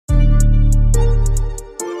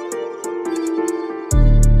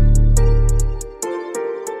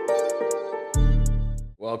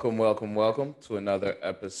Welcome to another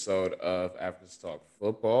episode of Africa's Talk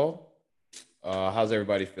Football. How's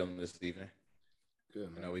everybody feeling this evening? Good,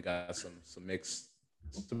 I know man. we got some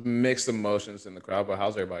mixed emotions in the crowd, but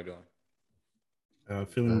how's everybody doing?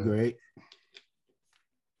 Feeling great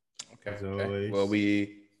as Okay. Well, always.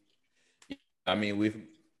 we've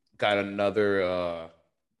got another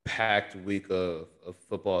packed week of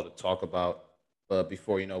football to talk about. But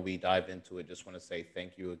before we dive into it, just want to say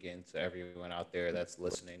thank you again to everyone out there that's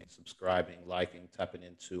listening, subscribing, liking, tapping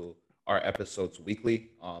into our episodes weekly,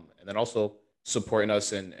 and then also supporting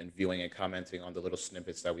us and viewing and commenting on the little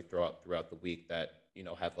snippets that we throw out throughout the week that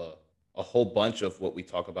have a whole bunch of what we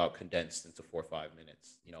talk about condensed into 4 or 5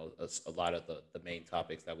 minutes. A lot of the main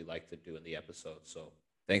topics that we like to do in the episode. So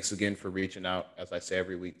thanks again for reaching out. As I say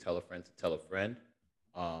every week, tell a friend to tell a friend.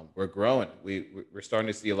 We're growing. We're starting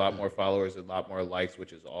to see a lot more followers, a lot more likes,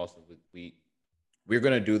 which is awesome. We're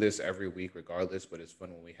gonna do this every week regardless, but it's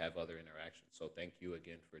fun when we have other interactions. So thank you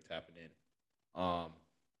again for tapping in.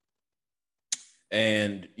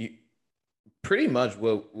 And pretty much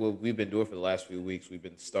what we've been doing for the last few weeks, we've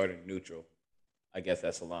been starting neutral. I guess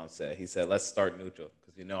that's Salam said. He said, "Let's start neutral,"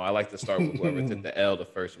 because I like to start with whoever took the L the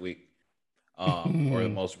first week, or the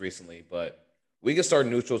most recently. But we can start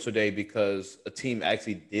neutral today because a team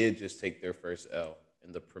actually did just take their first L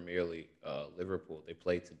in the Premier League. Liverpool. They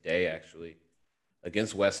played today actually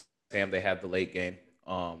against West Ham. They had the late game.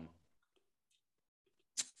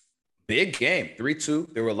 Big game,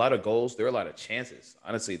 3-2. There were a lot of goals. There were a lot of chances.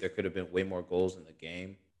 Honestly, there could have been way more goals in the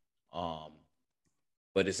game. Um,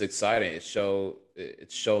 but it's exciting. It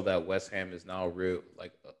showed that West Ham is now real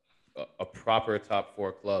like a proper top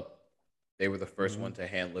four club. They were the first one Mhm. to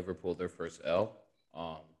hand Liverpool their first L.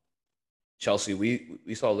 Um, Chelsea,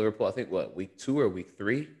 we saw Liverpool. I think what, week 2 or week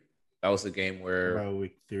 3. That was the game where, About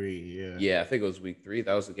week 3, yeah. yeah, I think it was week 3.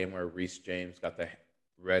 That was the game where Reece James got the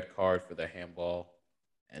red card for the handball,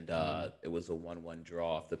 and Mhm. it was a 1-1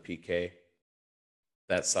 draw off the PK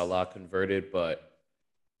that Salah converted. But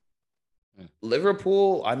Mm.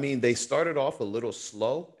 Liverpool, I mean, they started off a little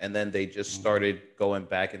slow, and then they just Mhm. started going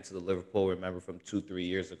back into the Liverpool. Remember from 2, 3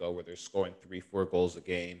 years ago, where they're scoring 3, 4 goals a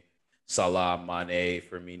game. Salah, Mane,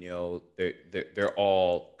 Firmino, they're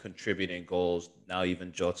all contributing goals now.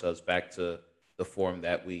 Even Jota is back to the form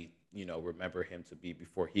that we remember him to be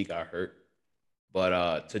before he got hurt.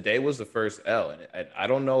 But today was the first L, and I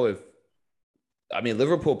don't know if, I mean,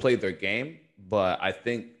 Liverpool played their game, but I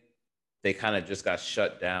think they kind of just got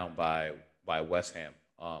shut down by West Ham.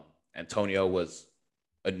 Antonio was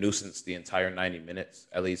a nuisance the entire 90 minutes.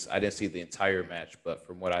 At least I didn't see the entire match, but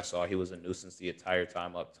from what I saw, he was a nuisance the entire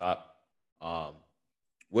time up top. Um,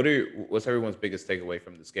 what's everyone's biggest takeaway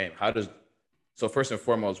from this game? So first and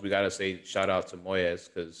foremost, we got to say shout out to Moyes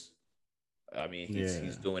because I mean he's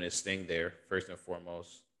Yeah. doing his thing there first and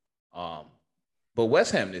foremost. Um, but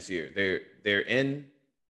West Ham this year, they're in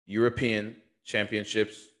European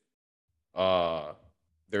championships. Uh,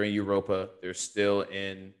 they're in Europa. They're still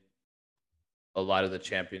in a lot of the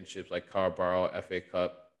championships like Carabao, FA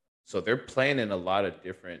Cup. So they're playing in a lot of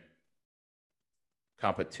different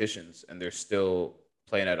competitions, and they're still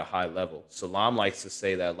playing at a high level. Salam likes to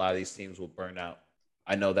say that a lot of these teams will burn out.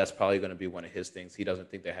 I know that's probably going to be one of his things. He doesn't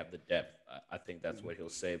think they have the depth. I think that's what he'll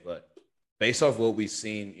say. But based off what we've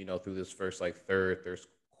seen, through this first like third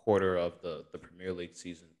quarter of the Premier League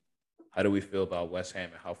season, how do we feel about West Ham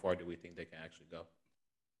and how far do we think they can actually go?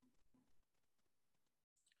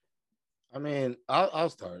 I mean, I'll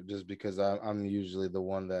start just because I'm usually the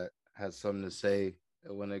one that has something to say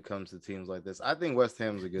when it comes to teams like this. I think West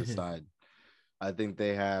Ham's a good side. I think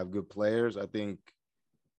they have good players. I think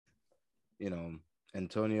you know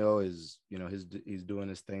Antonio is he's doing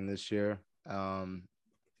his thing this year. Um,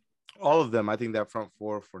 all of them. I think that front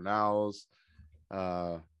four for Niles,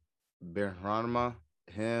 uh, Benrahma,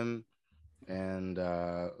 him, and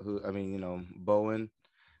who I mean Bowen.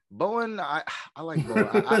 Bowen, I like Bowen.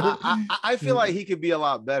 I feel like he could be a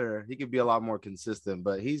lot better. He could be a lot more consistent,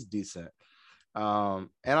 but he's decent. And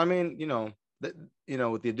I mean,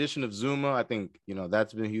 with the addition of Zuma, I think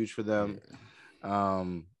that's been huge for them. Yeah.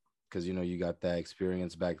 Because you got that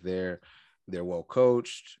experience back there. They're well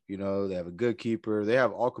coached. They have a good keeper. They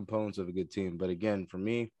have all components of a good team. But again, for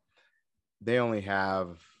me, they only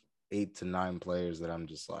have 8 to 9 players that I'm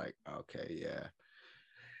just like, okay, yeah,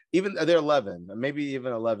 even they're 11, maybe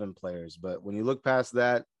even 11 players. But when you look past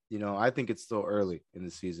that, I think it's still early in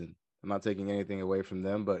the season. I'm not taking anything away from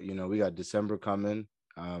them, but we got December coming,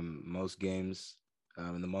 most games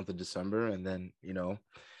in the month of December, and then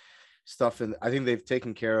stuff I think they've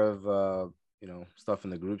taken care of stuff in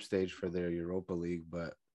the group stage for their Europa League,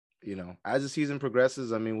 but as the season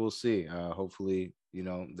progresses, I mean, we'll see. Hopefully,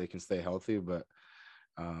 they can stay healthy. But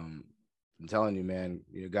um, I'm telling you, man,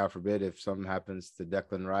 God forbid if something happens to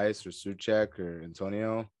Declan Rice or Suchek or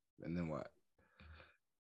Antonio, and then what?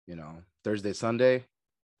 Thursday, Sunday,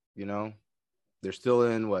 you know, they're still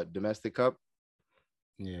in what, domestic cup?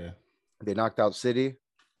 Yeah. They knocked out City.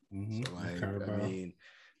 Mm-hmm. So like, I Carabao. mean,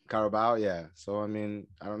 Carabao, yeah. So I mean,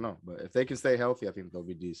 I don't know, but if they can stay healthy, I think they'll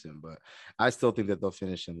be decent. But I still think that they'll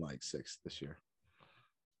finish in like sixth this year.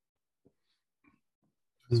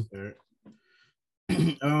 That's fair.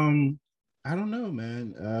 I don't know,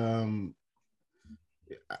 man.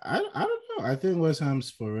 I don't know. I think West Ham's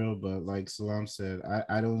for real, but like Salam said,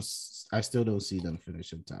 I still don't see them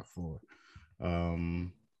finishing top four.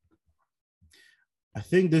 Um, I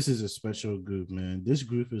think this is a special group, man. This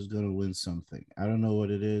group is gonna win something. I don't know what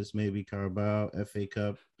it is. Maybe Carabao, FA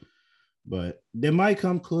Cup, but they might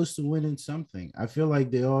come close to winning something. I feel like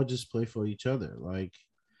they all just play for each other. Like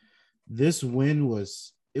this win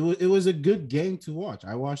was a good game to watch.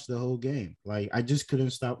 I watched the whole game. Like I just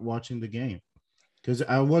couldn't stop watching the game because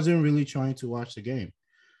I wasn't really trying to watch the game.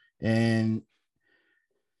 And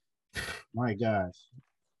my gosh,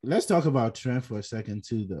 let's talk about Trent for a second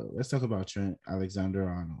too, though. Let's talk about Trent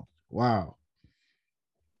Alexander-Arnold. Wow,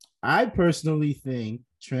 I personally think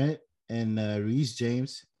Trent and Reece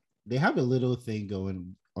James they have a little thing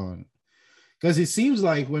going on because it seems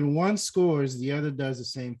like when one scores, the other does the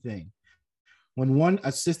same thing. When one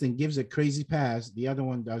assistant gives a crazy pass, the other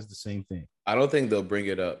one does the same thing. I don't think they'll bring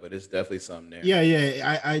it up, but it's definitely something there.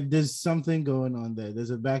 Yeah. I there's something going on there.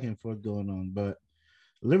 There's a back and forth going on, but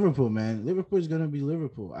Liverpool, man, Liverpool is gonna be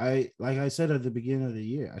Liverpool. Like I said at the beginning of the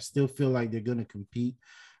year, I still feel like they're gonna compete.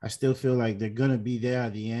 I still feel like they're gonna be there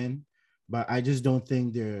at the end, but I just don't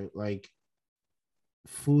think they're like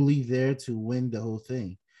fully there to win the whole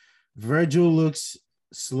thing. Virgil looks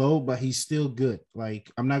slow, but he's still good. Like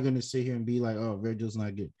I'm not gonna sit here and be like, "Oh, Virgil's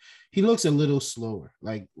not good." He looks a little slower.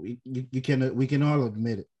 Like we can all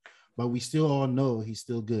admit it, but we still all know he's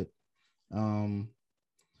still good. Um,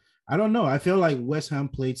 I don't know. I feel like West Ham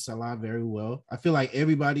played Salah very well. I feel like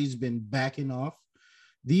everybody's been backing off.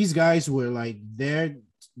 These guys were like there.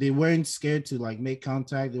 They weren't scared to like make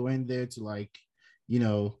contact. They weren't there to like, you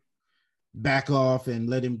know, back off and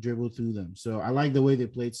let him dribble through them. So I like the way they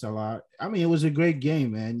played Salah. I mean, it was a great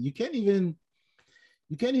game, man. You can't even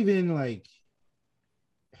like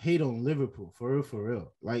hate on Liverpool for real, for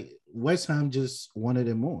real. Like West Ham just wanted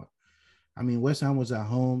it more. I mean, West Ham was at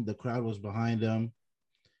home, the crowd was behind them.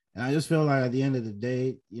 And I just feel like at the end of the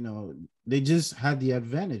day, they just had the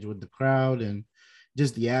advantage with the crowd and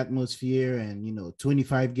just the atmosphere and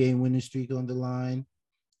 25-game winning streak on the line.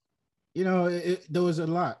 There was a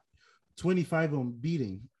lot. 25 on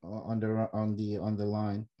beating on the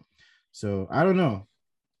line. So I don't know.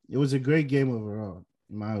 It was a great game overall,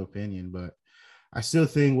 in my opinion, but I still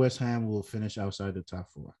think West Ham will finish outside the top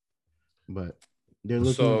four. But they're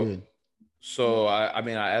looking So, good. I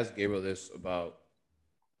mean, I asked Gabriel this about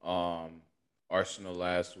um, Arsenal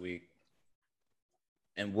last week,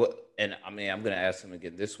 and I mean, I'm gonna ask him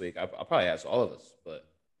again this week. I'll probably ask all of us, but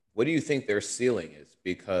what do you think their ceiling is?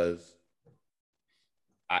 Because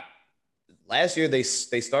I last year they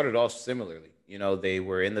started off similarly. They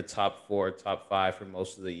were in the top four, top five for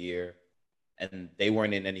most of the year, and they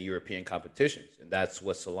weren't in any European competitions. And that's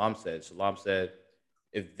what Salam said. Salam said,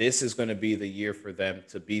 if this is going to be the year for them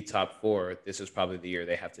to be top four, this is probably the year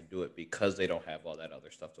they have to do it because they don't have all that other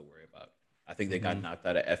stuff to worry about. I think they got Mm-hmm. knocked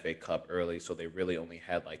out of FA Cup early, so they really only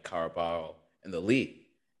had like Carabao in the league,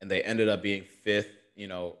 and they ended up being fifth,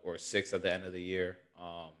 or sixth at the end of the year.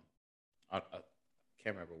 I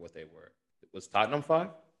can't remember what they were. Was Tottenham five?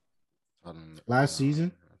 I don't know. Last No,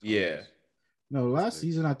 season? Yeah. No, last six.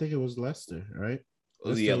 season I think it was Leicester, right?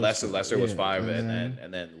 Oh, yeah, Leicester was Leicester. five. Leicester was Yeah, five, and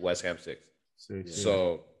and then West Ham six. six. Yeah.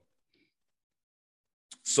 Yeah,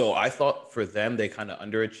 So I thought for them they kind of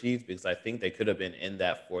underachieved because I think they could have been in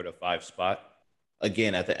that 4 to 5 spot.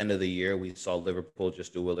 Again, at the end of the year, we saw Liverpool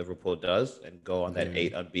just do what Liverpool does and go on that yeah,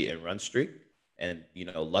 8 unbeaten run streak. And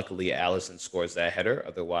luckily Allison scores that header.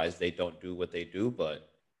 Otherwise, they don't do what they do. But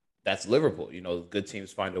that's Liverpool. Good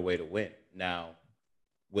teams find a way to win. Now,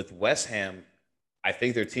 with West Ham, I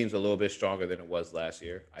think their team's a little bit stronger than it was last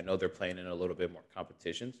year. I know they're playing in a little bit more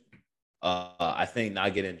competitions. I think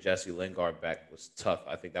not getting Jesse Lingard back was tough.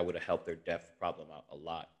 I think that would have helped their depth problem out a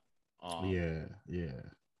lot, um, yeah.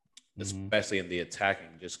 Hmm. especially in the attacking.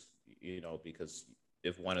 Just because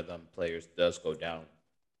if one of them players does go down,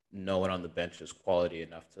 no one on the bench is quality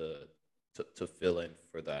enough to fill in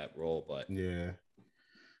for that role. But Yeah.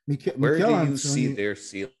 where Mikel do you see Antonio. their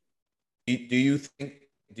ceiling? Do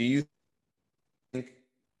you think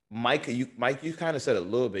Mike, you kind of said a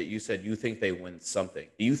little bit. You said you think they win something.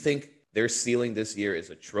 Do you think their ceiling this year is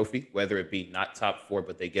a trophy, whether it be not top four,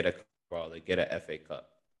 but they get a Carabao, they get a FA Cup?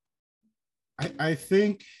 I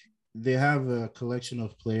think they have a collection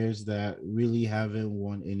of players that really haven't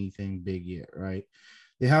won anything big yet, right?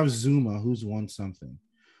 They have Zuma, who's won something,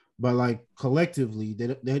 but like collectively,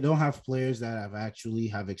 they don't have players that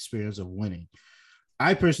have experience of winning.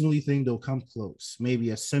 I personally think they'll come close, maybe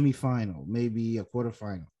a semifinal, maybe a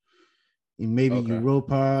quarterfinal, and maybe Okay.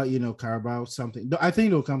 Europa, Carabao, something. I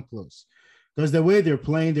think they'll come close because the way they're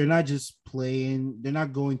playing, they're not just playing, they're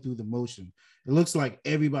not going through the motion. It looks like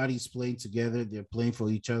everybody's playing together. They're playing for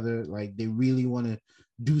each other. Like they really want to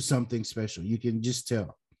do something special. You can just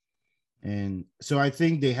tell. And so I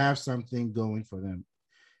think they have something going for them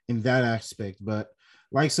in that aspect. But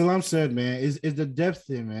like Salam said, man, is the depth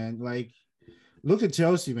thing, man. Like, look at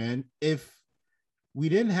Chelsea, man. If we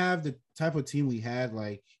didn't have the type of team we had,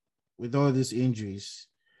 like with all these injuries,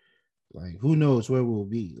 like who knows where we'll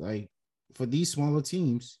be. Like for these smaller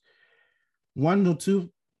teams, one or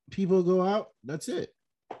two people go out, that's it.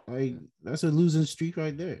 Like that's a losing streak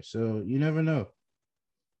right there. So you never know.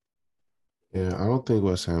 Yeah, I don't think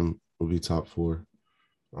West Ham will be top four.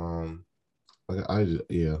 Um,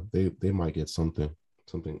 yeah, they might get something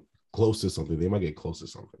close to something. They might get close to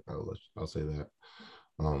something. I'll say that.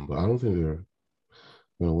 But I don't think they're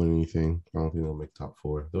gonna win anything. I don't think they'll make top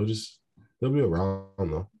four. They'll be around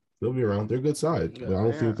though. They'll be around. They're a good side, Yeah, but I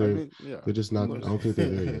don't think I mean, yeah. they're just not. I don't think they're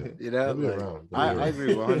there yet. They'll be Like, around. I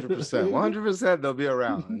agree 100%. 100% they'll be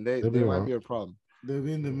around, and They'll be they might around. be a problem. They'll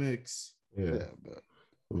be in the mix. Yeah, Yeah, but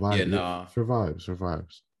Yeah, Vibe, no,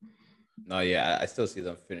 survives. no, yeah, I still see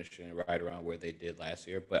them finishing right around where they did last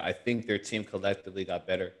year. But I think their team collectively got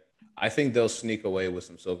better. I think they'll sneak away with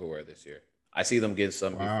some silverware this year. I see them get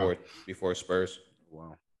some Wow. before Spurs.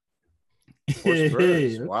 wow. Or Hey,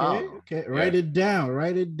 Spurs. okay, Wow. okay. Yeah. Write it down.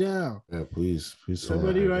 Write it down. Yeah, please,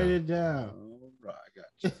 Somebody write down. it down. All right, I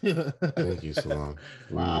got you. Thank you, Salam.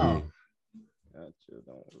 Wow. Got you.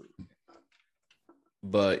 Don't worry.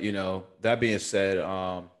 But that being said,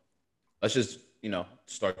 let's just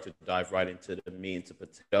start to dive right into the meat and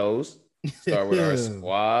potatoes. Start with our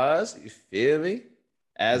squads. You feel me?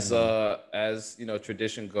 As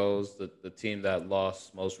tradition goes, the team that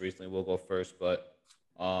lost most recently will go first. But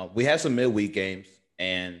we have some midweek games,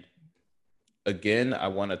 and again, I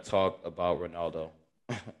want to talk about Ronaldo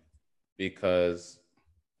because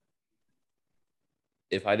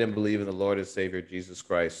if I didn't believe in the Lord and Savior Jesus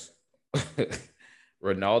Christ,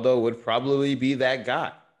 Ronaldo would probably be that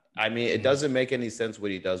guy. I mean, it doesn't make any sense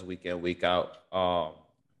what he does week in, week out.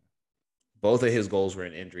 Both of his goals were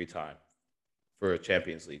in injury time for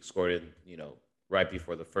Champions League. Scored right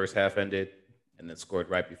before the first half ended, and then scored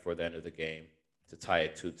right before the end of the game to tie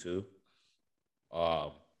it 2-2.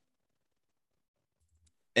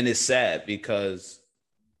 And it's sad because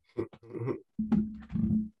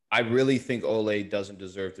I really think Ole doesn't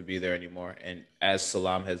deserve to be there anymore. And as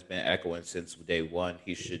Salam has been echoing since day one,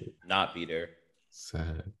 he should not be there.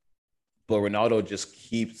 Sad. But Ronaldo just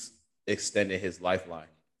keeps extending his lifeline.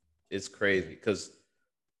 It's crazy because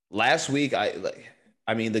last week,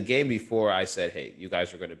 the game before I said, hey, you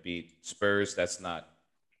guys are going to beat Spurs.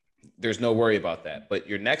 There's no worry about that. But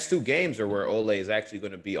your next two games are where Ole is actually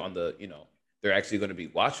going to be on they're actually going to be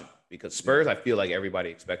watching because Spurs, I feel like everybody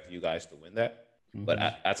expected you guys to win that. But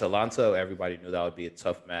Atalanta, everybody knew that would be a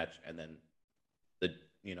tough match. And then the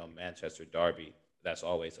Manchester derby, that's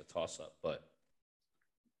always a toss-up. But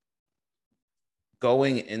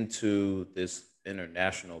going into this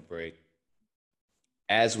international break,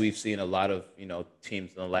 as we've seen a lot of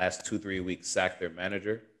teams in the last 2-3 weeks sack their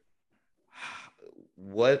manager,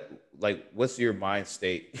 what's your mind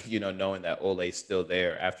state, knowing that Ole's still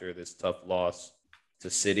there after this tough loss to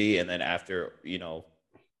City, and then after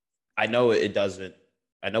I know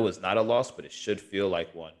it's not a loss, but it should feel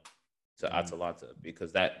like one to Atalanta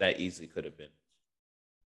because that easily could have been.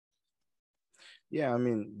 Yeah, I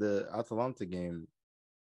mean the Atalanta game,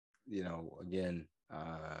 again,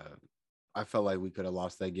 I felt like we could have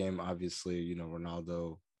lost that game. Obviously,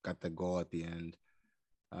 Ronaldo got the goal at the end.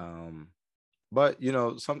 But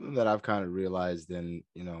something that I've kind of realized, and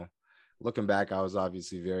looking back, I was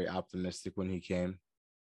obviously very optimistic when he came.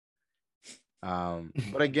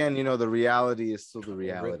 But again, the reality is still the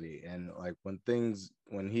reality. And like when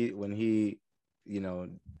he,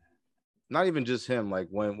 not even just him, like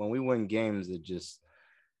when we win games, it just,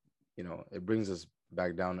 it brings us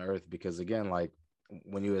back down to earth because again, like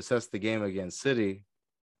when you assess the game against City,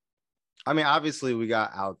 I mean, obviously we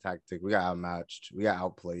got out tactic, we got outmatched, we got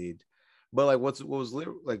outplayed. But like what was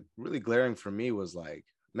like really glaring for me was like,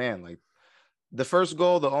 man, like the first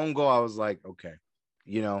goal, the own goal, I was like, okay,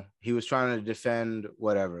 he was trying to defend,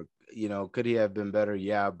 whatever. Could he have been better?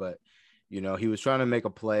 Yeah, but he was trying to make a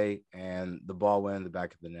play and the ball went in the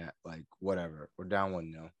back of the net. Like, whatever. We're down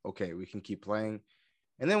 1-0. Okay, we can keep playing.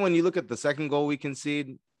 And then when you look at the second goal we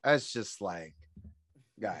concede, that's just like,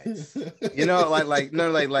 guys, like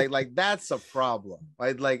that's a problem.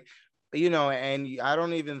 And I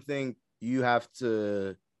don't even think you have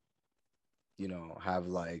to, have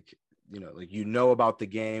like about the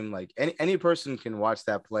game. Like any person can watch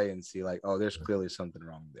that play and see like, oh, there's clearly something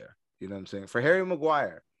wrong there. You know what I'm saying? For Harry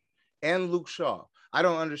Maguire and Luke Shaw, I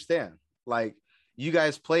don't understand. Like, you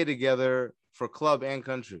guys play together for club and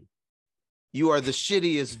country. You are the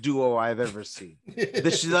shittiest duo I've ever seen.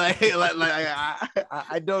 I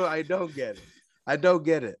don't get it. I don't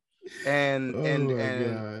get it. And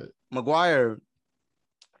Maguire,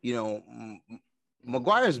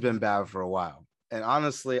 Maguire's been bad for a while. And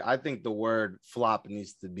honestly, I think the word flop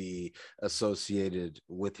needs to be associated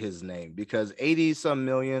with his name, because 80-some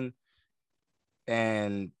million,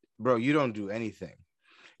 and bro, you don't do anything.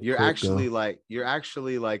 You're actually like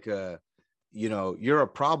a, you're a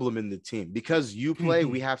problem in the team. Because you play,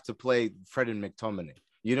 we have to play Fred and McTominay.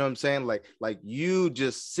 You know what I'm saying? Like you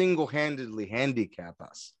just single-handedly handicap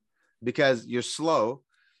us because you're slow.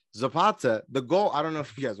 Zapata, the goal, I don't know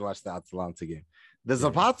if you guys watched the Atalanta game. The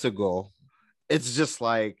Zapata goal, it's just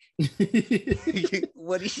like,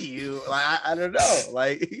 what are you? Like, I don't know.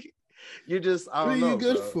 Like, you're just, I don't know. What are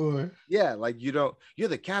you good for? Yeah, like you're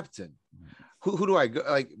the captain. Who do I go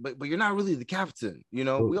like? But you're not really the captain. We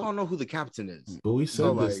all know who the captain is. But we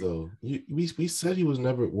said this though. We said he was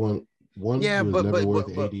never one. Yeah, he was never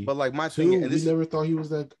worth 80. But like my Two, thing, and we never thought he was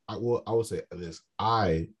that. I would say this.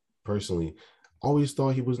 I personally always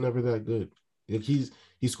thought he was never that good. Like he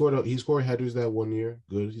scored headers that 1 year,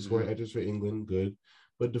 good. He scored headers for England, good.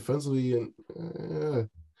 But defensively and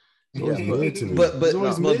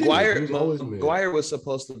Maguire was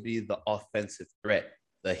supposed to be the offensive threat,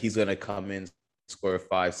 that he's gonna come in, score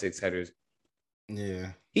 5-6 headers.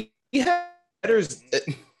 Yeah, he had headers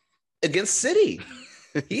against City.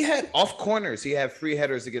 He had off corners. He had free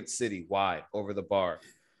headers against City, wide over the bar.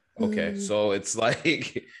 Okay, so it's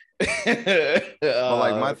like, but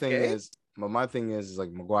like my thing is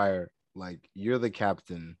like, Maguire, like, you're the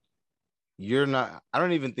captain. You're not. I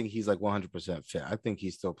don't even think he's like 100% fit. I think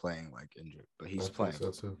he's still playing like injured, but he's playing.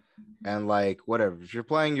 So. And like, whatever. If you're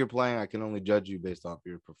playing, you're playing. I can only judge you based off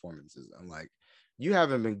your performances. And like, you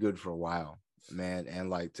haven't been good for a while, man. And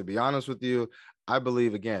like, to be honest with you, I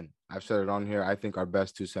believe, again, I've said it on here, I think our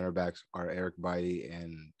best two center backs are Eric Bailly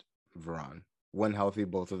and Varane. When healthy,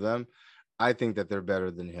 both of them, I think that they're better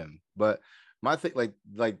than him. But my thing, like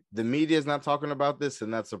the media is not talking about this,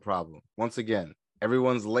 and that's a problem. Once again,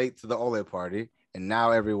 everyone's late to the Ole party, and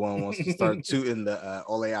now everyone wants to start tooting the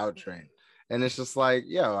Ole out train. And it's just like,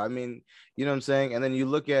 I mean, you know what I'm saying? And then you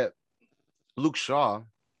look at Luke Shaw,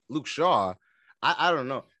 I don't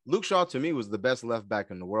know. Luke Shaw, to me, was the best left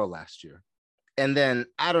back in the world last year. And then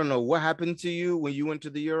I don't know what happened to you when you went to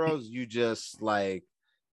the Euros. You just like,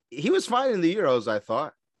 he was fine in the Euros, I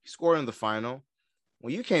thought. He scored in the final.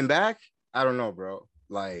 When you came back, I don't know, bro.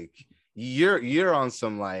 Like, you're on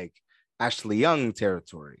some like Ashley Young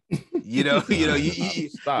territory. No.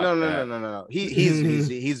 He's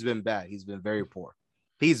been bad. He's been very poor.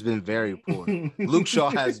 Luke Shaw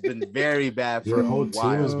has been very bad for a while.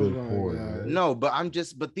 Team has been poor. No, but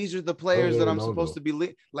these are the players that I'm supposed to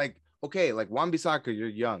be like. Okay, like Wan-Bissaka, you're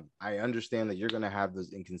young. I understand that you're gonna have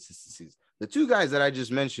those inconsistencies. The two guys that I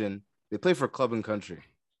just mentioned, they play for club and country,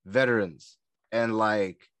 veterans, and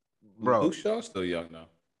like, bro, Luke Shaw's still young now,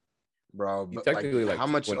 bro. He's technically like how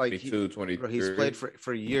much 22, 23. Bro, he's played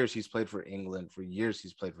for years. He's played for England for years.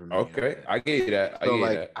 He's played for. Okay, I get you that.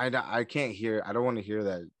 I can't hear. I don't want to hear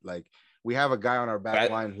that. Like, we have a guy on our back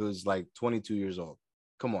line who's like 22 years old.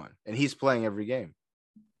 Come on, and he's playing every game.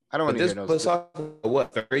 I don't want to hear no.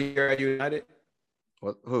 What, third year at United?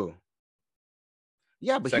 What? Who?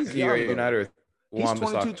 Yeah, but second he's year young, at United. He's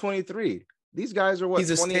 22, 23. These guys are what? He's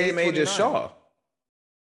the same age as Shaw.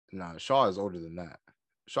 No, Shaw is older than that.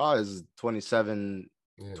 Shaw is 27,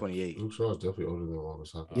 28. Luke Shaw is definitely older than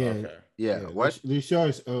Wan-Bissaka. Yeah. Okay. Yeah. What? Luke Shaw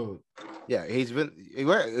is old. Yeah,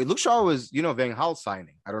 Luke Shaw was, Van Gaal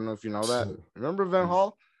signing. I don't know if you know that. Remember Van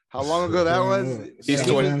Gaal? How long ago that was? He's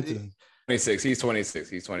 26. He's 26.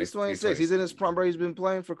 He's 26. He's in his prime, bro. He's been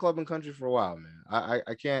playing for club and country for a while, man.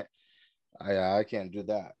 I can't do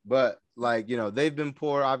that. But like, they've been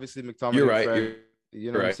poor. Obviously, McTominay. You're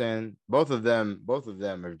right. What I'm saying? Both of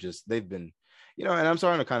them are just, they've been, and I'm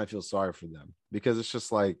starting to kind of feel sorry for them, because it's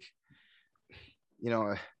just like,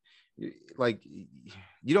 like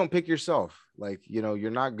you don't pick yourself. Like,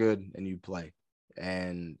 you're not good and you play.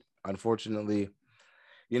 And unfortunately,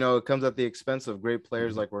 it comes at the expense of great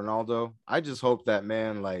players like Ronaldo. I just hope that,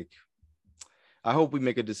 man, like, I hope we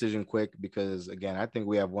make a decision quick because, again, I think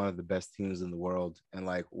we have one of the best teams in the world. And,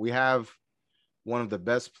 like, we have one of the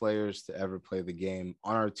best players to ever play the game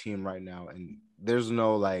on our team right now. And there's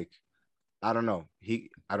no, like, I don't know.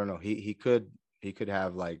 I don't know. He could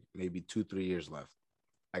have, like, maybe 2-3 years left,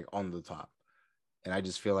 like, on the top. And I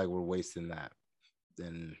just feel like we're wasting that.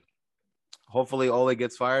 And hopefully Ole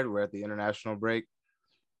gets fired. We're at the international break.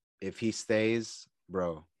 If he stays,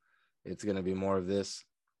 bro, it's going to be more of this.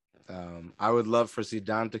 I would love for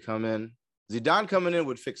Zidane to come in. Zidane coming in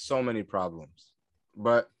would fix so many problems,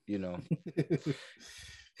 but I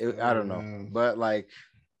don't know. Wow. But like,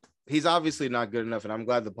 he's obviously not good enough, and I'm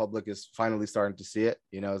glad the public is finally starting to see it.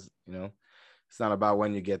 It's not about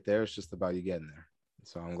when you get there; it's just about you getting there.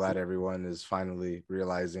 So I'm glad everyone is finally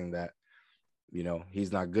realizing that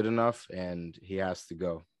he's not good enough and he has to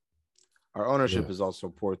go. Our ownership is also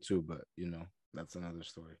poor too, but that's another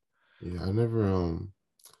story. Yeah, I never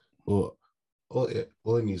well,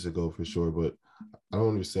 Ole needs to go for sure, but I don't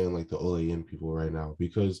understand like the Ole in people right now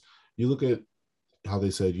because you look at how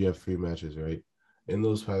they said you have 3 matches, right? In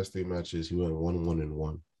those past 3 matches, he went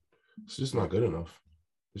 1-1-1. It's just not good enough.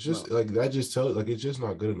 It's just like that. Just tells like it's just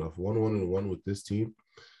not good enough. 1-1-1 with this team,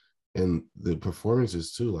 and the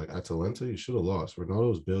performances too. Like Atalanta, you should have lost.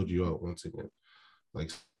 Ronaldo's bailed you out once again.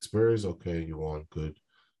 Like Spurs, okay, you won, good.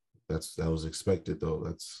 That was expected though.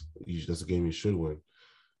 That's a game you should win.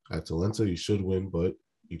 Atalanta, you should win, but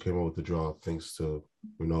you came out with the draw thanks to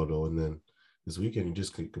Ronaldo. And then this weekend, you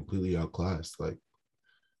just completely outclassed. Like,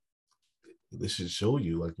 this should show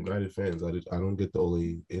you, like, United fans, I don't get the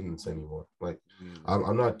Ole ins anymore. Like,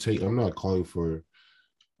 I'm not calling for.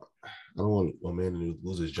 I don't want a man to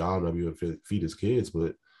lose his job, not be able to feed his kids,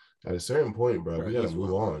 but at a certain point, bro, we gotta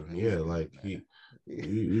move on. Yeah, like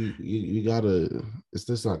we gotta. It's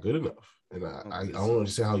just not good enough. And I don't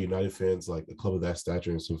understand how United fans, like a club of that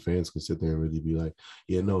stature, and some fans can sit there and really be like,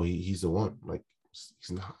 yeah, no, he's the one. Like,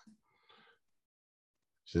 he's not.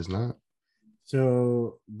 It's just not.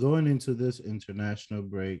 So going into this international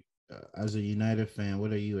break, as a United fan,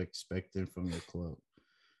 what are you expecting from your club?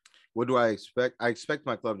 What do I expect? I expect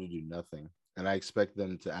my club to do nothing, and I expect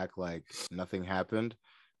them to act like nothing happened,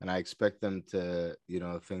 and I expect them to,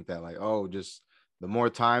 think that like, oh, just the more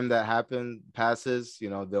time that passes,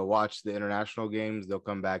 they'll watch the international games, they'll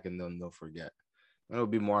come back, and then they'll forget. And it'll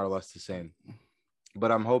be more or less the same.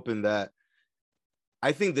 But I'm hoping that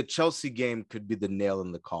I think the Chelsea game could be the nail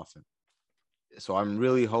in the coffin. So I'm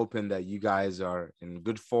really hoping that you guys are in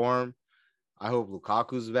good form. I hope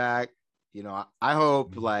Lukaku's back. I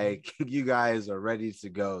hope like you guys are ready to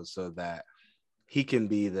go so that he can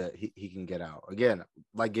he can get out. Again,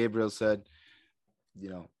 like Gabriel said,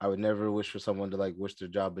 I would never wish for someone to like wish their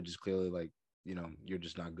job, but just clearly like, you're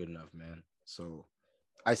just not good enough, man. So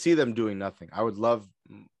I see them doing nothing. I would love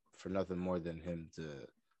for nothing more than him to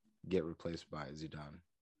get replaced by Zidane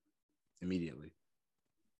immediately.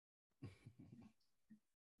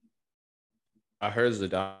 I heard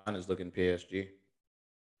Zidane is looking PSG.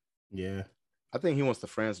 Yeah, I think he wants the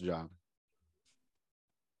France job.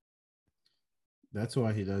 that's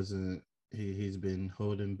why he doesn't. He's been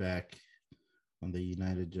holding back on the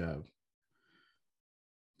United job.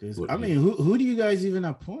 Because I mean, who do you guys even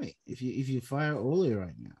appoint if you fire Ole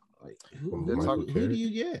right now? Like who do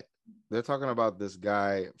you get? They're talking about this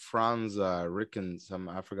guy Franz Rickens.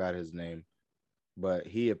 I forgot his name, but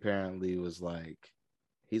he apparently was like,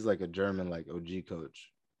 he's like a German like OG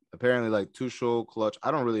coach. Apparently, like Tuchel, Clutch.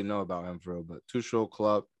 I don't really know about him for real, but Tuchel,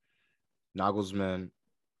 Club, Nagelsmann,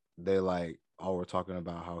 they like all were talking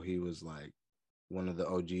about how he was like one of the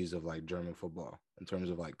OGs of like German football in terms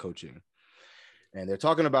of like coaching. And they're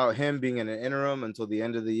talking about him being in an interim until the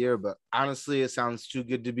end of the year. But honestly, it sounds too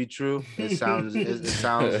good to be true. It sounds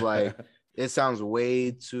like it sounds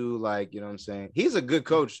way too like, what I'm saying? He's a good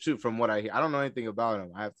coach too, from what I hear. I don't know anything about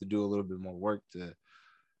him. I have to do a little bit more work to,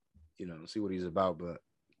 see what he's about. But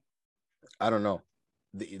I don't know.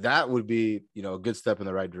 That would be, a good step in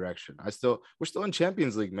the right direction. We're still in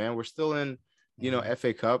Champions League, man. We're still in,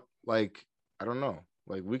 FA Cup. Like, I don't know.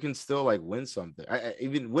 Like, we can still like win something.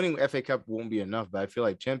 Even winning FA Cup won't be enough, but I feel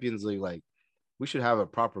like Champions League, like, we should have a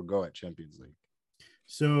proper go at Champions League.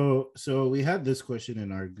 So we had this question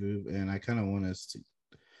in our group, and I kind of want us to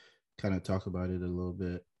kind of talk about it a little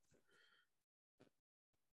bit.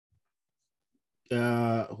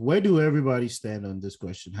 Where do everybody stand on this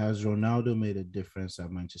question? Has Ronaldo made a difference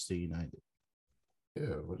at Manchester United?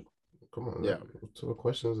 Yeah, come on. Yeah. What sort of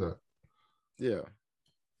question is that? Yeah.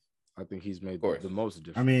 I think he's made course. the most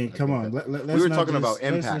difference. I mean, come think on. that- Let's we were not talking just- about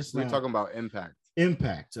let's impact. just We were not- talking about impact.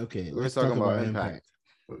 Impact. Okay, We were let's talk talking about about impact.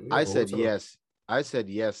 Yeah, I but said what's up? yes. I said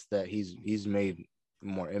yes that he's made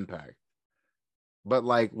more impact. But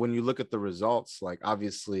like when you look at the results, like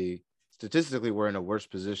obviously statistically we're in a worse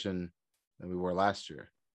position than we were last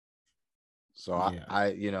year. So Yeah. I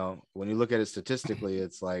you know, when you look at it statistically,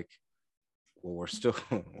 it's like, well, we're still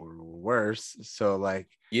we're worse. So like,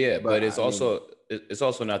 Yeah, but I mean, it's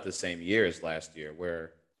also not the same year as last year,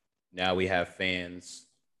 where now we have fans,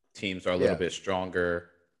 teams are a little Yeah. bit stronger.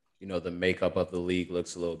 You know, the makeup of the league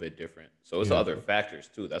looks a little bit different. So it's Yeah, other but- factors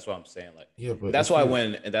too. That's what I'm saying. Like, Yeah, but that's if why you-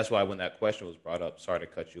 when that question was brought up, sorry to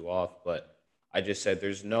cut you off, but I just said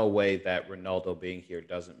there's no way that Ronaldo being here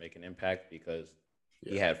doesn't make an impact because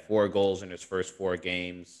he had 4 goals in his first 4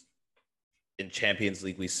 games. In Champions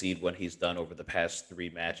League, we see what he's done over the past 3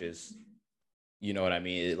 matches. You know what I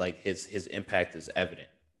mean? Like his impact is evident.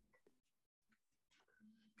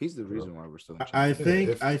 he's the reason why we're still in I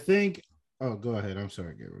Champions League. think. Oh, go ahead. I'm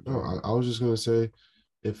sorry, Gabriel. Go No, ahead. I was just gonna say,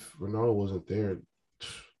 if Ronaldo wasn't there,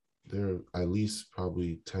 there are at least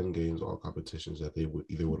probably 10 games, all competitions that they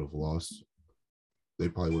would have lost. They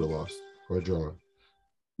probably would have lost or drawn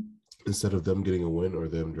instead of them getting a win or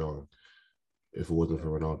them drawing if it wasn't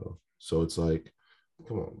for Ronaldo. So it's like,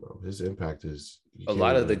 come on, bro. His impact is A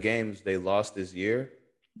lot of the games they lost this year,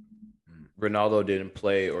 Ronaldo didn't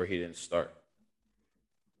play or he didn't start.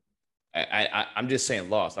 I'm just saying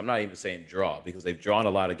lost. I'm not even saying draw because they've drawn a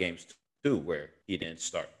lot of games too where he didn't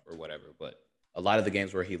start or whatever. But a lot of the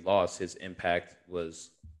games where he lost, his impact was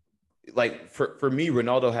like for me,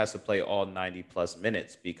 Ronaldo has to play all 90 plus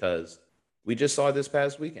minutes because we just saw this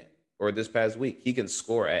past weekend or this past week. He can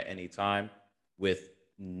score at any time with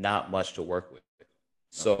not much to work with.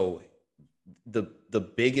 So the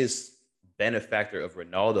biggest benefactor of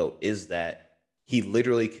Ronaldo is that he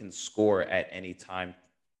literally can score at any time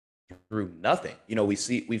through nothing. You know, we've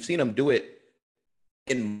seen him do it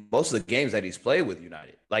in most of the games that he's played with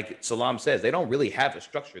United. Like Salam says, they don't really have a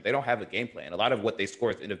structure. They don't have a game plan. A lot of what they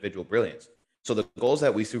score is individual brilliance. So the goals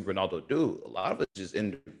that we see Ronaldo do, a lot of it is just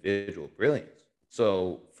individual brilliance.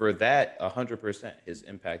 So for that, 100%, his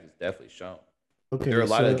impact is definitely shown. Okay, There are a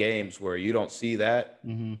lot of games where you don't see that,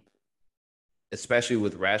 Mhm. especially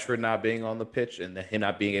with Rashford not being on the pitch and him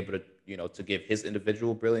not being able to, to give his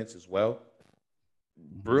individual brilliance as well.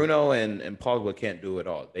 Bruno and Pogba can't do it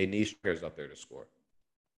all. They need strikers up there to score.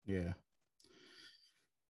 Yeah.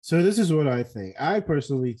 So this is what I think. I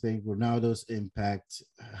personally think Ronaldo's impact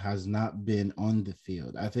has not been on the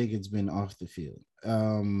field. I think it's been off the field.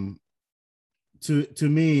 To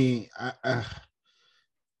me,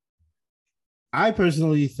 I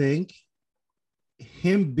personally think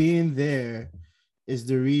him being there is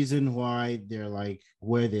the reason why they're like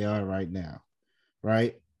where they are right now,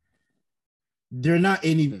 right? They're not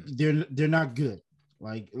they're not good.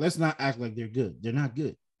 Like, let's not act like they're good. They're not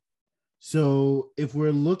good. So if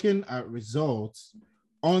we're looking at results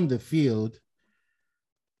on the field,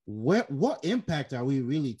 what impact are we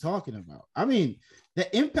really talking about? I mean,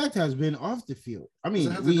 the impact has been off the field. I mean,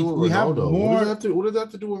 we have more. What does that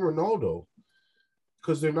have to do with Ronaldo?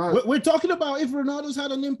 Because they're not. We're talking about if Ronaldo's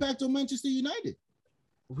had an impact on Manchester United.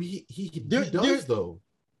 He does though.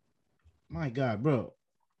 My God, bro.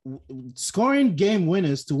 Scoring game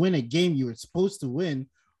winners to win a game you were supposed to win,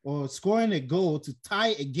 or scoring a goal to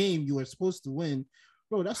tie a game you were supposed to win,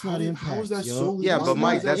 bro, that's not impact. How is that yo? Yeah, but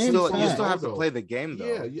Mike, that's still impact. you still have to play the game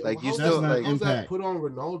though. Yeah, like you how's still not like how's that impact. put on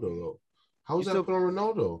Ronaldo though? How's You that still- put on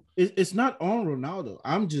Ronaldo? It's not on Ronaldo.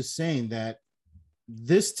 I'm just saying that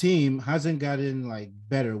this team hasn't gotten like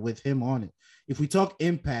better with him on it. If we talk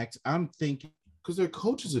impact, I'm thinking Because their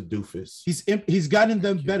coach is a doofus. he's gotten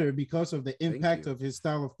them Thank you. better because of the impact you. of his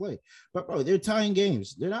style of play. But bro, they're tying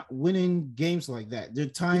games. They're not winning games like that. They're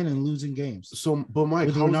tying and losing games. So, but Mike,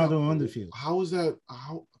 With how is Ronaldo that, on the field. How is that?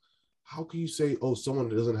 How can you say, oh, someone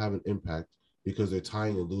doesn't have an impact because they're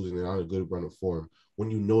tying and losing, they're on a good run of form when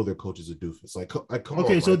you know their coach is a doofus? Like come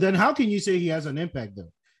Okay, on, so Mike. then how can you say he has an impact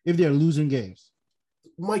though if they're losing games?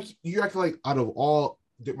 Mike, you act like out of all,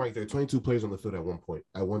 Mike, there are 22 players on the field at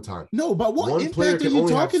one time. No, but what One player impact are can you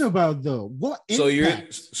only talking have- about though? What So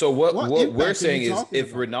impact? what What we're impact are saying you is talking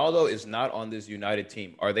if about? Ronaldo is not on this United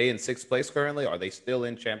team, are they in 6th place currently? Are they still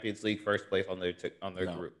in Champions League first place on their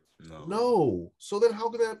No. group? No. So then how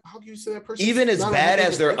can you say that person Even as not bad having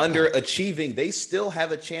as they're an impact? underachieving, they still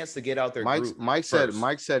have a chance to get out their group. Mike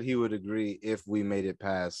first. said he would agree if we made it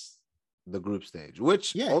past the group stage,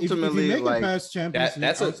 which Yeah, if ultimately you make like it past Champions League,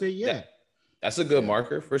 that's I'll say yeah. That's a good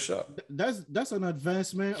marker for sure. That's an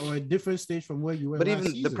advancement or a different stage from where you were But last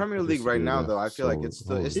even the season. Premier I League right disagree with now, that. though, I feel like So it's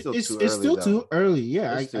still hold it's on. still too It's early still though. too early.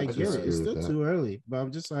 Yeah, It's I still I too get it. early. It's disagree with still that. too early. But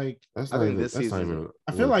I'm just like, That's I not think even this that's not season. even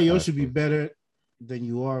I feel worth like y'all should be factoring. better than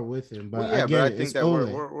you are with him. Well, But I yeah, but get I it. think It's that Ole.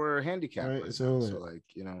 we're handicapped Right? right It's now. Ole. So like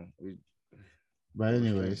But we're restrained.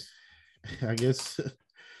 anyways, I guess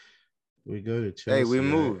we go to Hey, we Chelsea, right?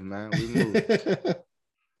 move, man. We move.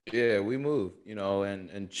 Yeah, we move,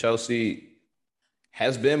 and Chelsea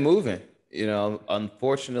has been moving.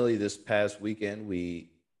 Unfortunately, this past weekend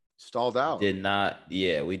we Stalled out. we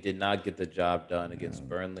did not get the job done against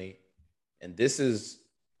Burnley. And this is,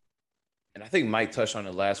 and I think Mike touched on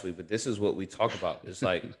it last week, but this is what we talk about. It's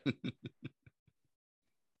like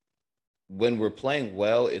when we're playing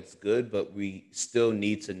well, it's good, but we still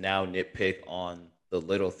need to now nitpick on the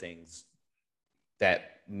little things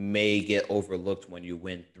that may get overlooked when you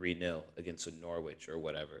win 3-0 against a Norwich or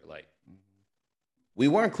whatever. Like, we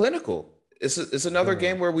weren't clinical. It's another Bro.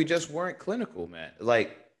 game where we just weren't clinical, man.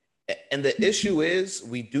 Like, and the issue is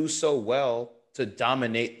we do so well to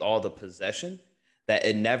dominate all the possession that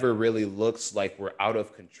it never really looks like we're out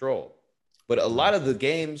of control. But a lot of the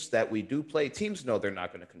games that we do play, teams know they're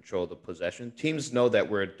not going to control the possession. Teams know that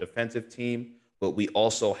we're a defensive team, but we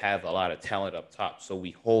also have a lot of talent up top. So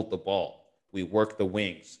we hold the ball, we work the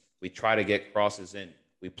wings, we try to get crosses in,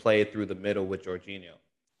 we play it through the middle with Jorginho.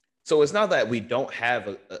 So it's not that we don't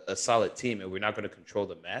have a solid team and we're not going to control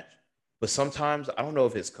the match, but sometimes I don't know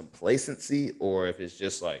if it's complacency or if it's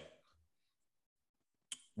just like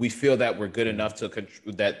we feel that we're good enough to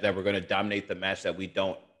that we're going to dominate the match, that we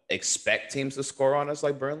don't expect teams to score on us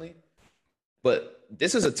like Burnley. But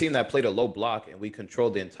this is a team that played a low block and we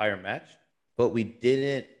controlled the entire match, but we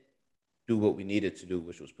didn't do what we needed to do,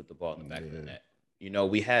 which was put the ball in the back of the net.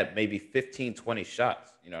 We had maybe 15, 20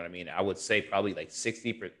 shots. You know what I mean? I would say probably like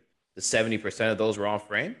 60 to 70% of those were on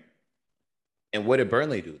frame. And what did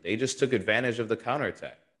Burnley do? They just took advantage of the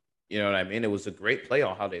counterattack. You know what I mean? It was a great play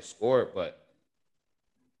on how they scored, but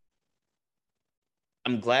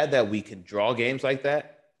I'm glad that we can draw games like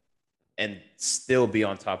that and still be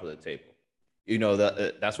on top of the table.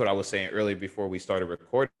 That's what I was saying earlier before we started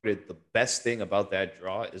recording. The best thing about that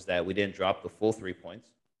draw is that we didn't drop the full 3 points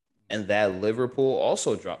and that Liverpool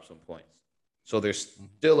also dropped some points. So there's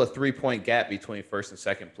still a 3-point gap between first and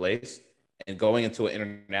second place. And going into an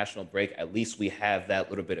international break, at least we have that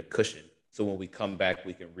little bit of cushion. So when we come back,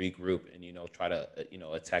 we can regroup and, try to,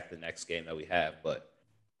 attack the next game that we have. But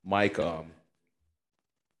Mike,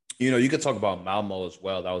 you could talk about Malmo as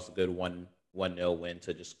well. That was a good 1-0 win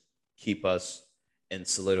to just keep us and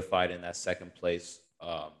solidified in that second place.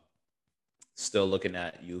 Still looking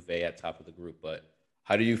at Juve at top of the group. But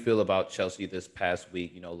how do you feel about Chelsea this past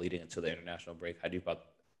week, leading into the international break? How do you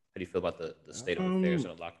feel about the state of affairs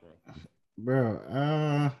in the locker room?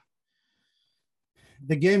 Bro,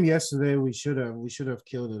 the game yesterday, we should have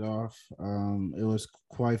killed it off. It was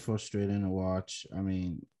quite frustrating to watch. I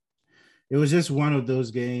mean, it was just one of those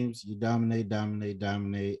games. You dominate,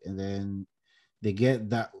 and then they get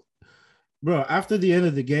that. Bro, after the end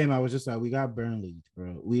of the game, I was just like, we got Burnley,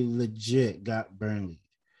 bro. We legit got Burnley.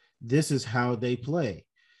 This is how they play.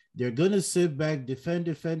 They're gonna sit back, defend,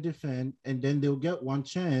 and then they'll get one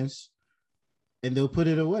chance and they'll put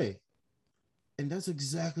it away. And that's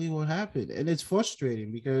exactly what happened. And it's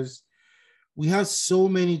frustrating because we had so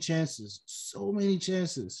many chances,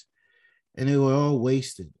 and they were all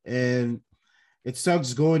wasted. And it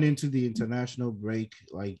sucks going into the international break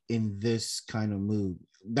like in this kind of mood.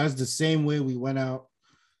 That's the same way we went out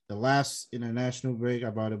the last international break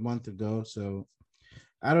about a month ago. So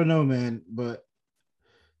I don't know, man. But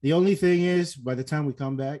the only thing is, by the time we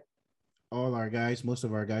come back, most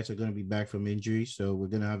of our guys are going to be back from injury. So we're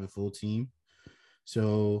going to have a full team.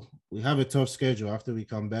 So we have a tough schedule after we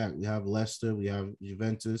come back. We have Leicester, we have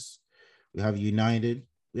Juventus, we have United.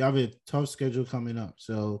 We have a tough schedule coming up.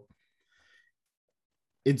 So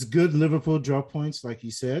it's good Liverpool drop points, like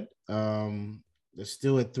you said. There's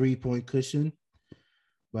still a 3-point cushion.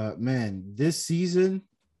 But man, this season,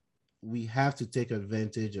 we have to take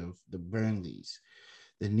advantage of the Burnleys,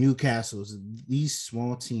 the Newcastles, these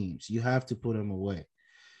small teams. You have to put them away.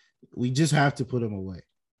 We just have to put them away.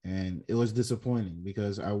 And it was disappointing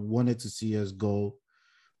because I wanted to see us go.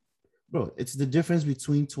 Bro, it's the difference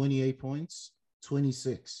between 28 points,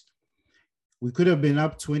 26. We could have been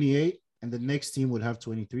up 28 and the next team would have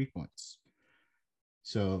 23 points.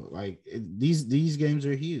 So these games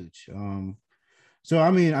are huge. So I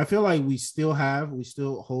mean, I feel like we still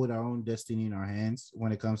hold our own destiny in our hands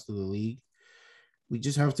when it comes to the league. We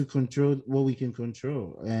just have to control what we can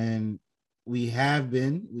control. And we're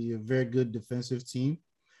a very good defensive team.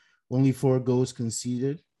 only 4 goals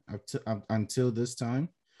conceded until this time.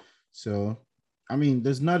 So, I mean,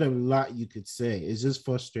 there's not a lot you could say. It's just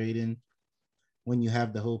frustrating when you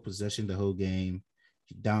have the whole possession, the whole game,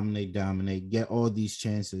 you dominate, get all these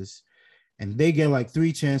chances, and they get like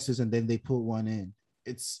 3 chances and then they put one in.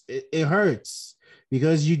 It hurts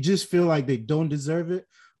because you just feel like they don't deserve it,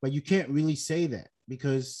 but you can't really say that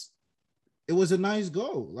because it was a nice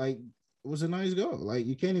goal. Like it was a nice goal. Like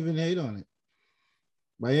you can't even hate on it.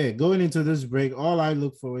 But yeah, going into this break, all I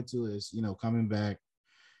look forward to is coming back,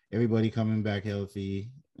 everybody coming back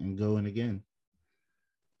healthy and going again.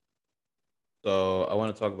 So I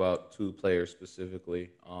want to talk about two players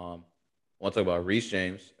specifically. I want to talk about Reece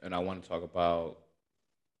James, and I want to talk about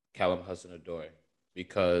Callum Hudson-Odoi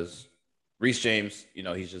because Reece James,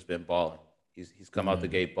 he's just been balling. He's come out the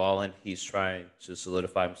Yeah, gate balling. He's trying to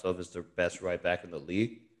solidify himself as the best right back in the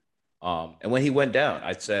league. And when he went down,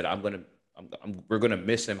 I said we're gonna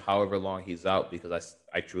miss him however long he's out because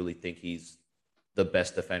I truly think he's the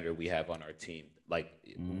best defender we have on our team. Like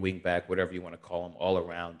mm, wing back, whatever you want to call him, all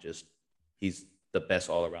around, just he's the best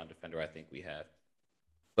all around defender I think we have.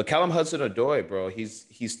 But Callum Hudson-Odoi, bro,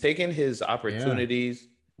 he's taken his yeah, opportunities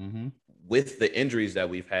mm-hmm. with the injuries that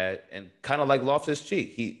we've had, and kind of like Loftus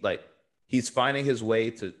Cheek, he's finding his way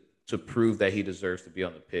to prove that he deserves to be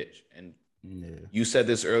on the pitch. And Yeah, you said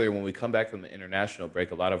this earlier when we come back from the international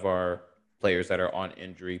break. A lot of our players that are on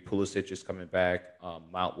injury, Pulisic is coming back.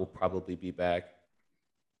 Mount will probably be back.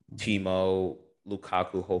 mm-hmm. Timo,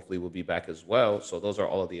 Lukaku, hopefully will be back as well. So those are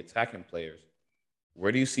all of the attacking players.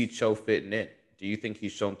 Where do you see Cho fitting in? Do you think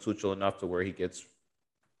he's shown Tuchel enough to where he gets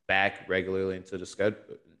back regularly into the schedule,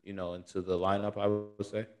 into the lineup? I would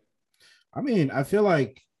say. I mean, I feel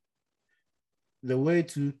like the way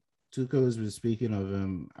Tuchel has been speaking of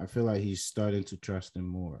him, I feel like he's starting to trust him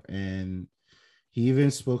more. And he even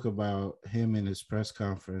spoke about him in his press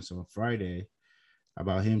conference on Friday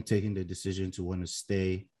about him taking the decision to want to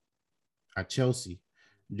stay at Chelsea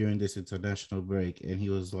during this international break. And he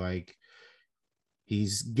was like,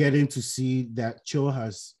 he's getting to see that Cho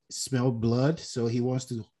has smelled blood. So he wants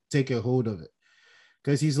to take a hold of it.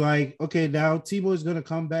 Because he's like, okay, now Timo is going to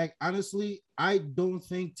come back. Honestly, I don't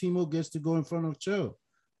think Timo gets to go in front of Cho.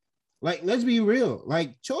 Like, let's be real.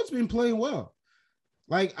 Like, Cho's been playing well.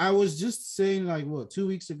 Like, I was just saying, like, 2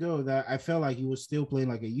 weeks ago that I felt like he was still playing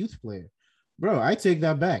like a youth player. Bro, I take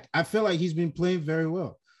that back. I feel like he's been playing very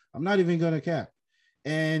well. I'm not even going to cap.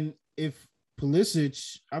 And if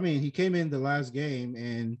Pulisic, I mean, he came in the last game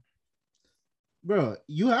and, bro,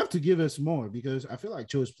 you have to give us more because I feel like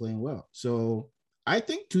Cho's playing well. So I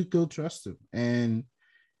think Tuchel trusts him. And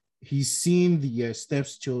he's seen the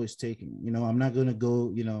steps Cho is taking. I'm not going to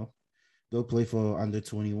go play for under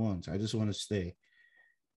 21s. I just want to stay,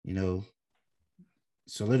 you know,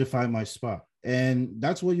 solidify my spot. And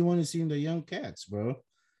that's what you want to see in the young cats, bro.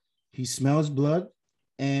 He smells blood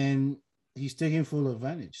and he's taking full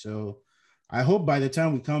advantage. So I hope by the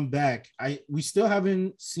time we come back, we still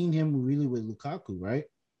haven't seen him really with Lukaku, right?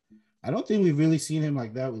 I don't think we've really seen him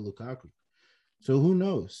like that with Lukaku. So who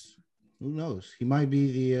knows? Who knows? He might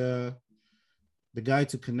be the guy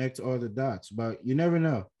to connect all the dots, but you never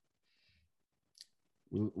know.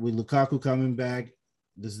 With Lukaku coming back,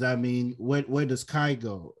 does that mean where does Kai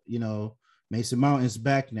go? Mason Mount is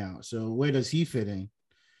back now, so where does he fit in?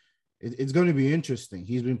 It's going to be interesting.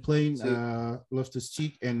 He's been playing See, Loftus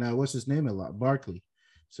Cheek and what's his name a lot, Barkley.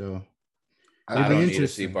 So I, it'll I be don't need to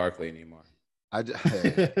see interesting. Barkley anymore. I, Go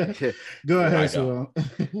well, I ahead, don't.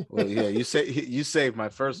 so well, yeah, you saved my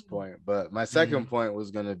first point, but my second point was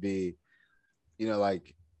gonna be,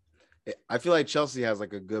 like I feel like Chelsea has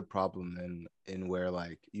like a good problem in where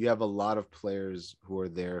like you have a lot of players who are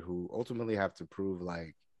there who ultimately have to prove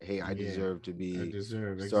like, hey, I yeah, deserve to I be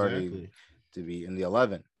deserve starting exactly. to be in the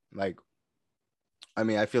 11. Like, I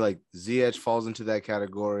mean, I feel like Ziyech falls into that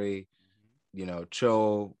category.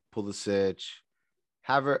 Cho, Pulisic,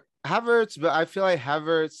 Havertz, but I feel like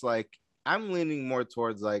Havertz, like I'm leaning more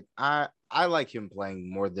towards like I like him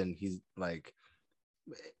playing more than he's like.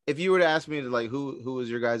 If you were to ask me to like who is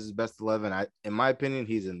your guys' best 11, in my opinion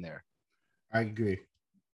he's in there. I agree.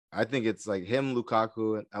 I think it's like him,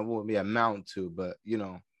 Lukaku, and I won't be a Mount too, but you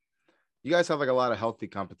guys have like a lot of healthy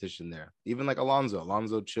competition there. Even like Alonso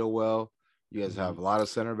Chilwell. You guys have Mhm. a lot of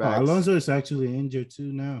center Oh, backs. Alonso is actually injured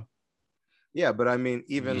too now. Yeah, but I mean,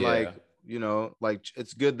 even Yeah, Yeah. like like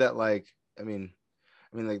it's good that like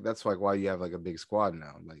like that's like why you have like a big squad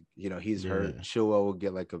now. Like he's hurt. yeah, Chilwell will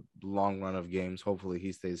get like a long run of games. Hopefully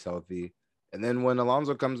he stays healthy. And then when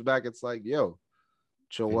Alonso comes back, it's like yo,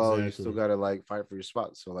 Chilwell, you still exactly. gotta like fight for your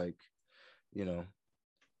spot. So like you know,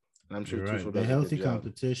 and I'm sure You're right. Tuchel The does a good healthy job.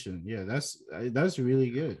 competition. Yeah, that's really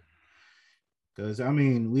good. Because I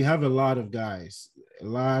mean, we have a lot of guys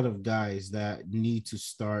that need to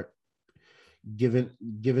start giving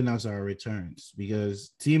giving us our returns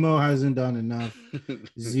because Timo hasn't done enough.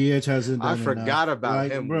 ZH hasn't I done enough. forgot about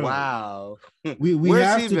Like, him. bro, Wow. we Where's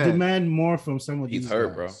have he to been? demand more from some of He's these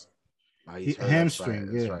hurt, bro. guys. Oh, he's hurt. That's right. Hamstring,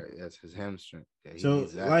 That's yeah. right. That's his hamstring. Yeah, he So,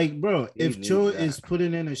 needs that. like, bro, He if Cho needs that. is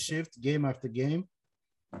putting in a shift game after game,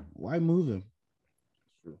 why move him?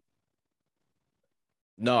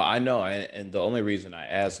 No, I know, and the only reason I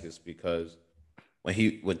ask is because when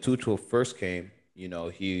Tuchel first came,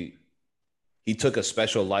 he took a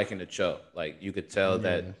special liking to Cho. Like you could tell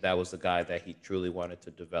Yeah. that was the guy that he truly wanted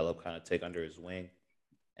to develop, kind of take under his wing.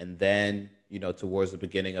 And then, towards the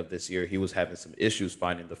beginning of this year, he was having some issues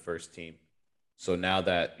finding the first team. So now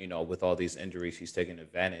that, with all these injuries, he's taking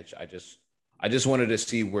advantage. I just wanted to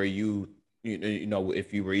see where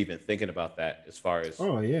if you were even thinking about that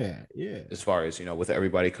Oh yeah, yeah, as far as, with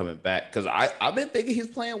everybody coming back. Because I've been thinking he's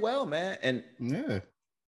playing well, man. And yeah.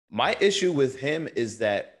 my issue with him is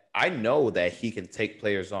that I know that he can take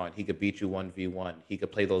players on. He could beat you 1v1. He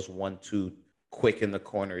could play those 1-2 quick in the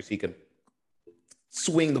corners. He could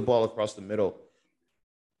swing the ball across the middle.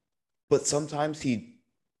 But sometimes he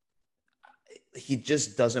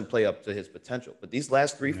just doesn't play up to his potential. But these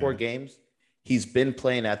last 3-4 Yeah. games, he's been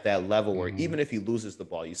playing at that level where Mhm. even if he loses the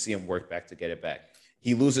ball, you see him work back to get it back.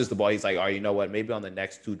 He loses the ball. He's like, all right, you know what? Maybe on the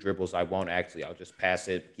next 2 dribbles, I won't actually. I'll just pass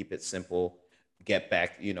it, keep it simple, get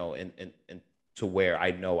back, and to where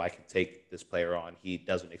I know I can take this player on. He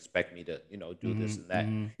doesn't expect me to, do this Mhm. and that.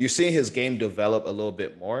 Mhm. You're seeing his game develop a little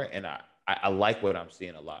bit more, and I like what I'm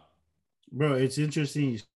seeing a lot. Bro, it's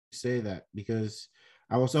interesting you say that because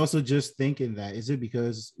I was also just thinking that is it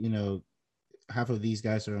because half of these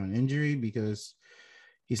guys are on injury because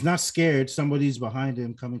he's not scared somebody's behind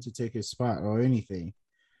him coming to take his spot or anything.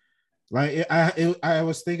 Like I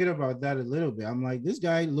was thinking about that a little bit. I'm like, this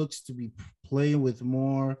guy looks to be playing with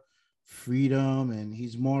more freedom and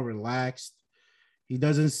he's more relaxed. He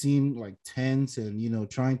doesn't seem like tense and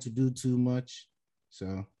trying to do too much.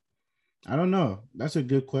 So I don't know. That's a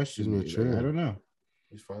good He's question. Like, I maturing. don't know.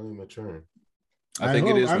 He's finally maturing. I I think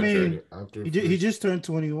it hope. is I mean, maturity. After he first, just turned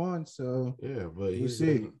 21, so yeah, but we'll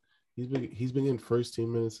see. he's been in first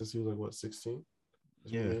team minutes since he was like what 16.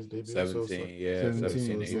 That's when he Yeah, made his debut. So it's like 17, yeah, 17. 17,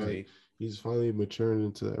 so it's Yeah, like 18. he's finally maturing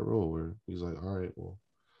into that role where he's like, all right, well,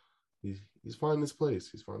 he's finding his place.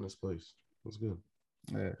 He's finding his place. That's good.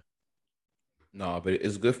 yeah. No, but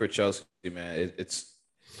it's good for Chelsea, man. It's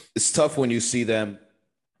tough when you see them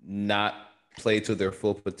not play to their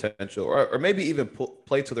full potential, or maybe even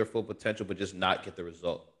play to their full potential, but just not get the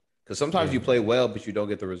result. Because sometimes Yeah. you play well, but you don't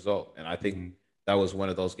get the result. And I think Mhm. that was one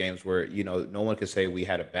of those games where no one could say we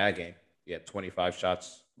had a bad game. We had 25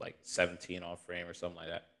 shots, like 17 on frame or something like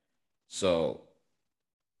that. So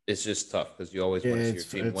it's just tough because you always Yeah, want to see your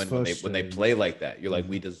it's team win when they frustrating. play like that. You're like,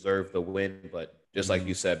 we Mhm. deserve the win, but just like Mhm.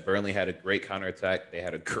 you said, Burnley had a great counterattack. They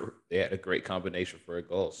had a great combination for a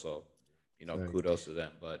goal. So, Right. kudos to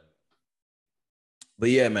them. But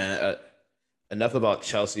yeah, man. Enough about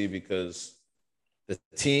Chelsea because the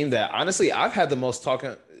team that honestly I've had the most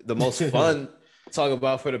fun talking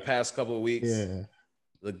about for the past couple of weeks, Yeah.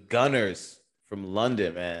 the Gunners from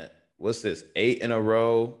London, man. What's this? 8 in a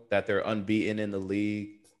row that they're unbeaten in the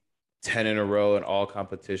league. 10 in a row in all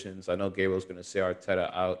competitions. I know Gabriel's going to say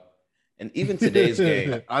Arteta out. And even today's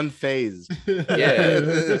game, Unfazed. yeah, even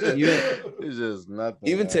It's just nothing.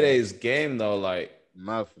 even today's game though, like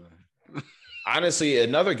Nothing. honestly,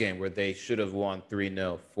 another game where they should have won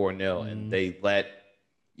 3-0, 4-0, and Mhm.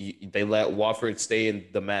 they let Watford stay in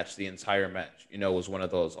the match the entire match. It was one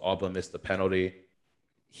of those. Alba missed the penalty.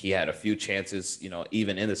 He had a few chances,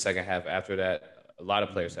 even in the second half after that. A lot of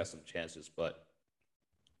players had some chances, but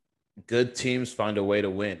good teams find a way to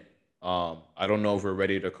win. I don't know if we're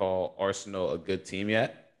ready to call Arsenal a good team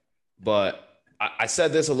yet, but I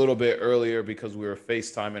said this a little bit earlier because we were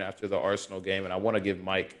FaceTiming after the Arsenal game, and I want to give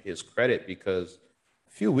Mike his credit because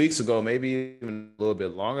a few weeks ago, maybe even a little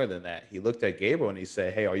bit longer than that, he looked at Gabriel and he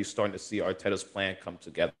said, "Hey, are you starting to see Arteta's plan come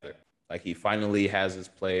together? Like he finally has his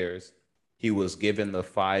players. He was given the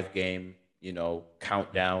 5 game,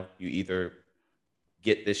 countdown. You either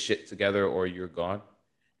get this shit together or you're gone."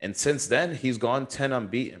 And since then, he's gone 10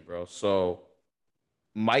 unbeaten, bro. So,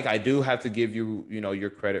 Mike, I do have to give you, your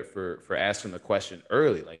credit for asking the question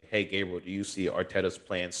early. Like, hey, Gabriel, do you see Arteta's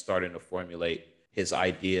plan starting to formulate his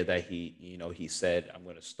idea that he said, I'm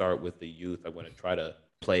going to start with the youth. I'm going to try to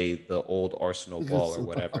play the old Arsenal ball or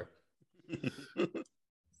whatever.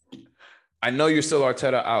 I know you're still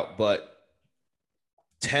Arteta out, but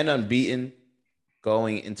 10 unbeaten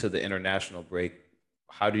going into the international break.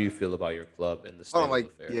 how do you feel about your club and the Hold state on, of like,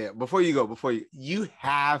 affairs? yeah, before you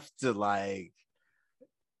have to like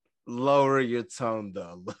lower your tone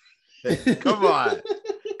though. Come on.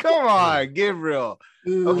 Come on, Gabriel.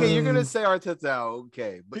 Okay, you're gonna say Arteta out,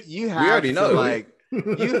 okay, but you We have already to know.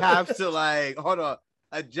 hold on,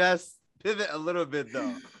 adjust, pivot a little bit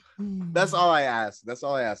though. That's all I ask. That's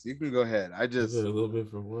all I ask. You can go ahead. I Pivot just a little bit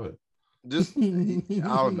for what? I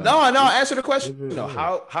don't know. No. Answer the question. Pivot No,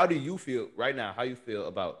 what? how do you feel right now? How you feel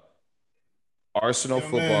about Arsenal Yo,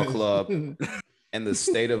 Football man. Club and the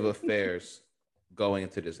state of affairs going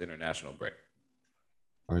into this international break?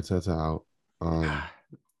 Arteta out.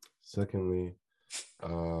 Secondly,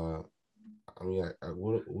 I mean,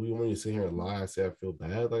 what do you want me to sit here and lie? I say I feel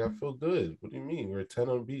bad. Like I feel good. What do you mean? We're 10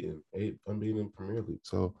 unbeaten, 8 unbeaten in Premier League.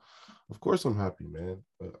 So, of course, I'm happy, man.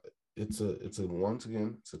 It's a once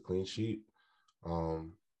again, it's a clean sheet.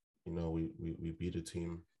 You know, we beat a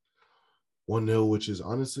team 1-0, which is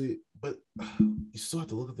honestly, but you still have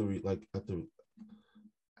to look at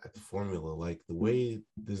at the formula, like the way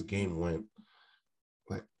this game went.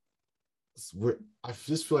 Like I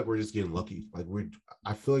just feel like we're just getting lucky.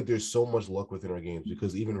 I feel like there's so much luck within our games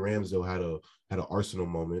because even Ramsdale had an Arsenal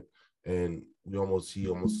moment, and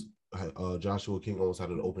Joshua King almost had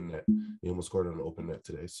an open net. He almost scored on an open net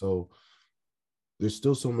today. So there's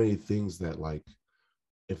still so many things that, like,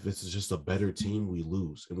 if this is just a better team, we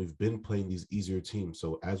lose. And we've been playing these easier teams.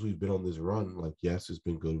 So as we've been on this run, like, yes, it's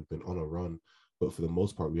been good. We've been on a run, but for the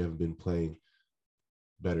most part, we haven't been playing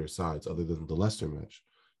better sides other than the Leicester match.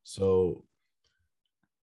 So,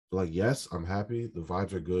 like, yes, I'm happy. The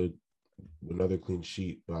vibes are good. Another clean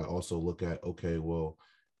sheet. But I also look at, okay, well,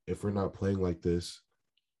 if we're not playing like this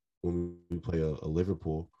when we play a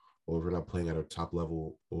Liverpool, or if we're not playing at our top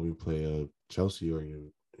level when we play a Chelsea or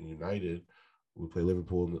United, we play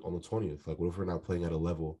Liverpool on the 20th. Like, what if we're not playing at a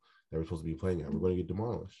level that we're supposed to be playing at? We're going to get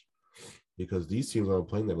demolished because these teams aren't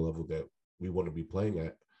playing at a level that we want to be playing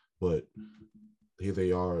at. But here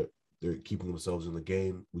they are. They're keeping themselves in the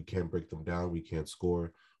game. We can't break them down. We can't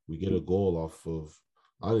score. We get a goal off of,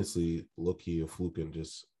 honestly, low-key a fluke and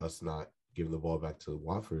just us not giving the ball back to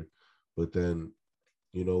Watford. But then,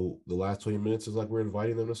 you know, the last 20 minutes is like we're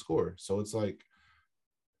inviting them to score. So it's like,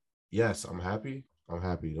 yes, I'm happy. I'm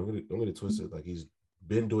happy. Don't get it twisted. Like, he's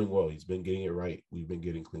been doing well. He's been getting it right. We've been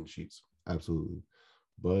getting clean sheets. Absolutely.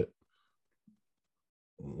 But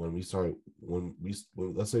when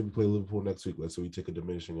let's say we play Liverpool next week, let's say we take a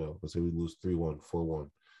diminishing L. Let's say we lose 3-1, 4-1.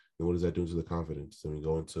 Then what does that do to the confidence? Then we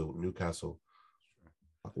go into Newcastle.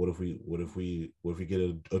 What if we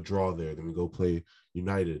get a draw there? Then we go play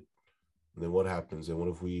United. And then what happens? And what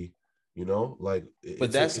if we, like, it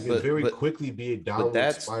can very quickly be a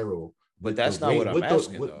downward spiral. But that's not what I'm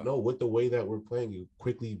asking. With the way that we're playing, it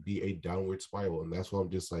quickly be a downward spiral. And that's why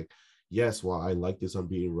I'm just like, yes, while I like this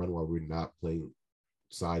unbeaten run, while we're not playing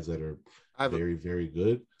sides that are very, very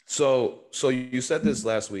good. So you said this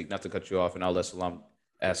last week, not to cut you off, and I'll let Salam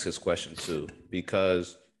ask his question too,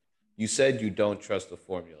 because you said you don't trust the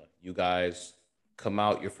formula. You guys come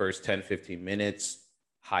out your first 10, 15 minutes,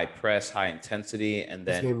 high press, high intensity, and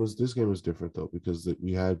then this game was different though, because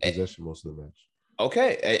we had possession most of the match.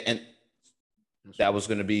 Okay, and that was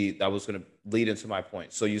going to lead into my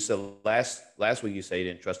point. So you said last week you said you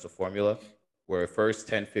didn't trust the formula, where first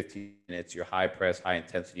 10, 15 minutes, you're high press, high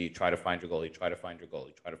intensity, you try to find your goal, you try to find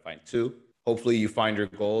two. Hopefully you find your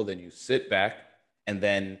goal, then you sit back, and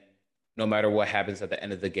then no matter what happens at the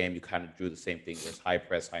end of the game, you kind of do the same thing. There's high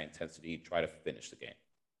press, high intensity, you try to finish the game.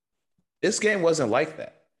 This game wasn't like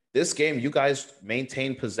that. This game, you guys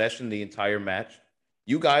maintained possession the entire match.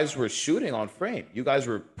 You guys were shooting on frame. You guys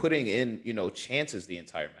were putting in, chances the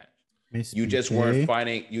entire match. You just weren't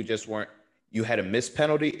finding. You had a missed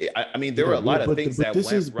penalty. I mean, there were a lot of things that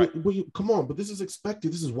went right. Come on, but this is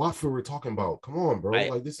expected. This is Watford we're talking about. Come on,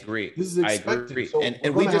 bro. This is expected. I agree. So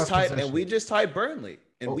and we just tied Burnley.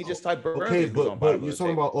 Okay, but you're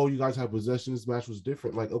talking about, you guys have possession. This match was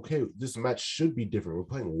different. Like, okay, this match should be different. We're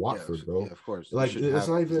playing Watford, bro. Yeah, of course. Like, it's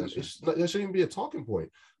not even. That shouldn't even be a talking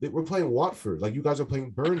point. We're playing Watford. Like, you guys are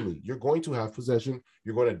playing Burnley. You're going to have possession.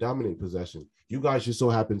 You're going to dominate possession. You guys just so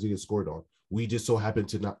happen to get scored on. We just so happen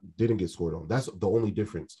to didn't get scored on. That's the only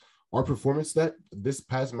difference. Our performance this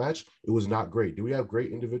past match, it was not great. Do we have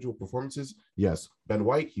great individual performances? Yes. Ben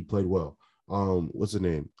White, he played well. What's the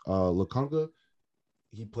name? Lukonga,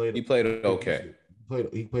 he played okay.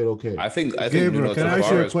 He played okay. I think Gabriel, can I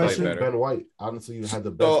ask you a question? Ben White, honestly, you had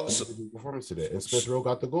the best performance today, and Smith Rowe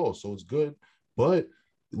got the goal, so it's good. But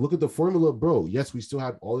look at the formula, bro. Yes, we still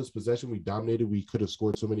had all this possession. We dominated. We could have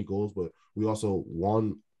scored so many goals, but we also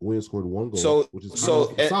scored one goal, which is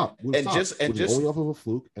only off of a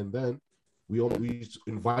fluke. And then we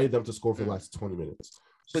invited them to score for the last 20 minutes.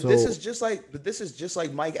 But this is just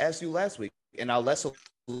like Mike asked you last week, and I'll let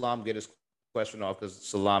Salam get his question off because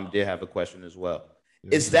Salam did have a question as well.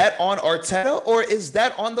 Yeah. Is that on Arteta or is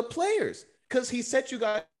that on the players? Because he set you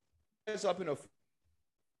guys up in a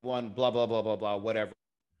one blah blah blah blah blah whatever.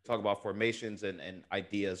 Talk about formations and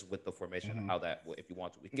ideas with the formation, how that, if you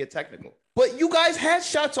want to, we can get technical. But you guys had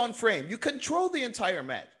shots on frame. You controlled the entire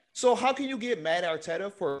match. So how can you get mad at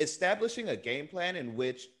Arteta for establishing a game plan in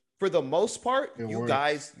which, for the most part, you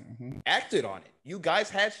guys acted on it? You guys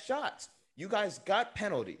had shots. You guys got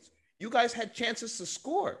penalties. You guys had chances to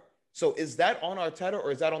score. So is that on Arteta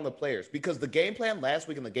or is that on the players? Because the game plan last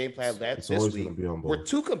week and the game plan this week were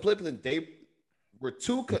two completely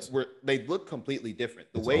they look completely different.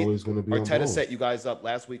 The way Arteta set you guys up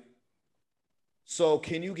last week. So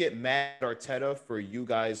can you get mad at Arteta for you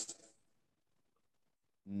guys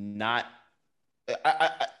not?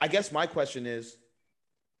 I guess my question is,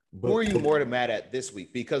 who are you more mad at this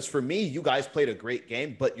week? Because for me, you guys played a great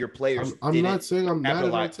game, but your players. I'm not saying I'm mad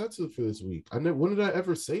at Arteta for this week. When did I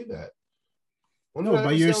ever say that? No,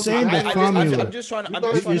 but you're saying the formula. I'm just trying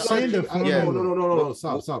to. You're saying the formula. No.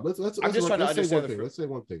 Stop. Let's trying to understand. Let's say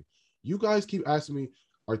one thing. You guys keep asking me,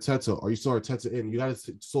 Arteta, are you still Arteta in? You got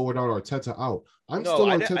to sort out Arteta out. I'm still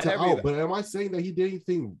Arteta out, but am I saying that he did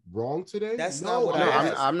anything wrong today? That's not what I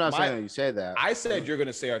asked. I'm not saying that you say that. I said you're going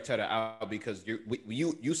to say Arteta out because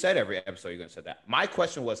you said every episode you're going to say that. My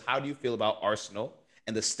question was, how do you feel about Arsenal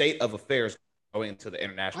and the state of affairs going into the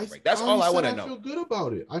international break? That's all I want to know. I feel good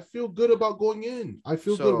about it. I feel good about going in. I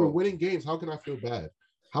feel good. We're winning games. How can I feel bad?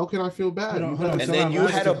 How can I feel bad? And then you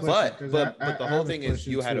had a but the whole thing is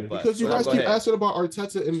you had a but. Because you guys keep asking about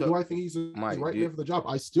Arteta and do I think he's the right man for the job?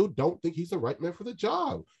 I still don't think he's the right man for the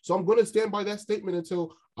job. So I'm going to stand by that statement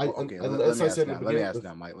until I. Okay, let me ask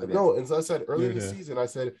now, Mike. No, as I said earlier this season, I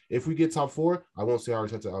said if we get top 4, I won't say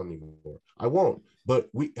Arteta out anymore. I won't. But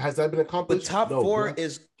has that been accomplished? But top 4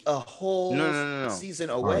 is a whole season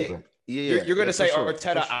away. Right. You're going to say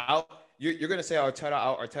Arteta out. You're going to say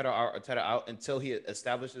Arteta out until he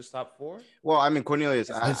establishes top 4? Well, I mean,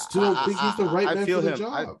 Cornelius, I still don't think he's the right man for the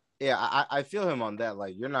job. I feel him on that.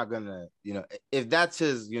 Like, you're not going to, if that's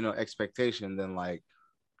his, expectation, then like,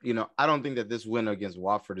 I don't think that this win against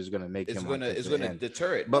Watford is going to make him. It's going to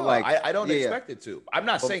deter it. But I don't expect it to. I'm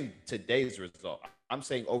not saying today's result. I'm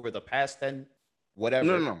saying over the past 10,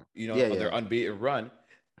 whatever, their unbeaten run.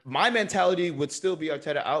 My mentality would still be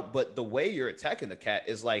Arteta out, but the way you're attacking the cat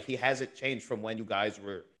is like he hasn't changed from when you guys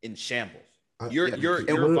were in shambles. Your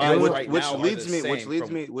vibes right now which leads me to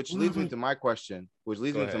my question. Which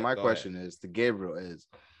leads me to my question is to Gabriel is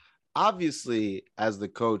obviously as the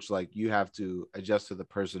coach, like you have to adjust to the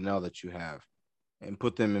personnel that you have and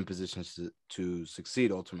put them in positions to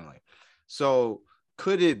succeed ultimately. So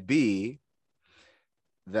could it be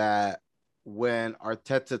that when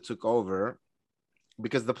Arteta took over?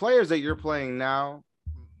 Because the players that you're playing now,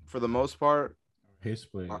 for the most part, his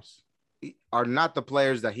players are not the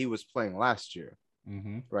players that he was playing last year,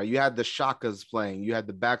 right? You had the Shakas playing, you had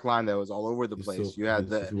the back line that was all over the place, you had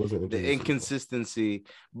the inconsistency.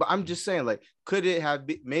 But I'm just saying, like, could it have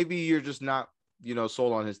been, maybe you're just not,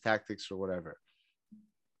 sold on his tactics or whatever.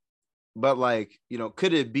 But like,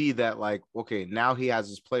 could it be that like, okay, now he has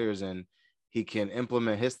his players in. He can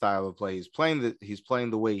implement his style of play. He's playing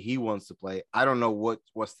the way he wants to play. I don't know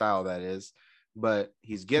what style that is, but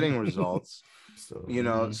he's getting results.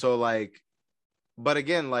 So like, but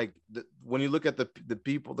again, like when you look at the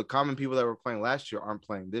people, the common people that were playing last year aren't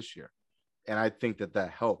playing this year, and I think that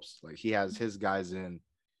helps. Like he has his guys in,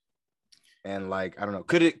 and like I don't know,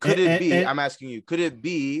 could it be? I'm asking you, could it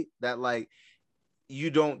be that like you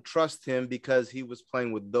don't trust him because he was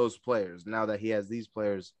playing with those players? Now that he has these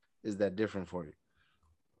players. Is that different for you?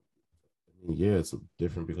 Yeah, it's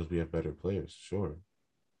different because we have better players. Sure.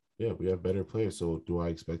 Yeah, we have better players. So do I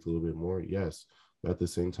expect a little bit more? Yes. But at the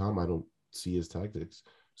same time, I don't see his tactics.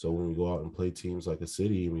 So when we go out and play teams like a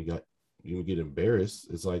City and we get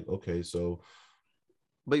embarrassed, it's like, okay, so.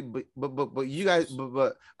 But you guys,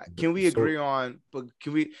 but can we agree on,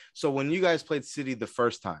 so when you guys played City the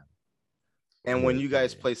first time and when you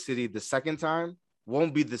guys play City the second time,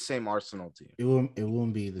 won't be the same Arsenal team. It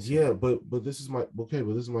won't be the same. Yeah, but this is my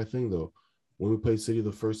thing though. When we played City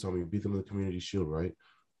the first time, we beat them in the Community Shield, right?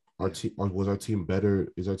 Was our team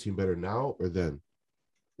better? Is our team better now or then?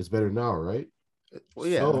 It's better now, right? Well,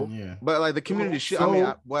 yeah. But like the Community Shield,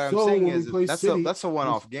 I'm saying is that's a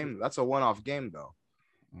one-off game. That's a one-off game though.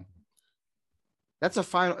 That's a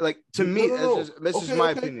final. Like to me, this is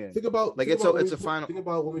my opinion. Think about like it's a final. Think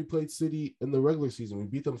about when we played City in the regular season. We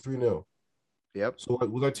beat them 3-0. Yep. So like,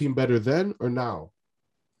 was our team better then or now?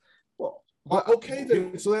 Well, Okay,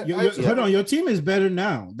 then. So that hold on, your team is better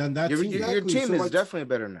now than that team. Your team So is my definitely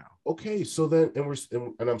better now. Okay, so then,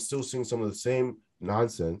 and I'm still seeing some of the same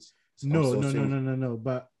nonsense. No.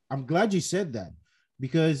 But I'm glad you said that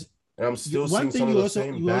because And I'm still one seeing thing some of you the also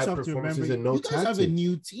same you bad also have to remember. performances and no You guys have a tactics.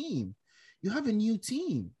 new team. You have a new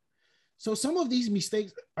team, so some of these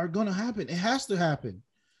mistakes are gonna happen. It has to happen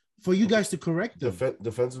for you guys to correct them.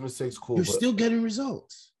 Defensive mistakes, cool. You're but still getting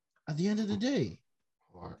results at the end of the day.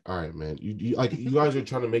 all right, man. You guys are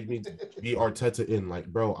trying to make me be Arteta in, like,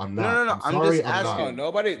 bro. I'm not. No. I'm I'm sorry, just I'm asking. not.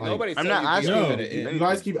 Nobody's I'm telling not you asking be you Arteta to do in. You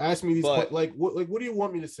guys keep asking me these But questions. What do you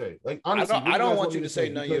want me to say? Like, honestly, I don't want me you to say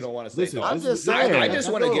nothing you Because, don't want to say. listen, No, I'm this is- just this- saying. I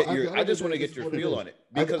just want to get your at the end of the day, get this your is what feel is. on it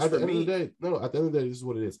because At for the end of the me, day, no. At the end of the day, this is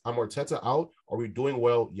what it is. I'm Arteta out. Are we doing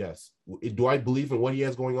well? Yes. Do I believe in what he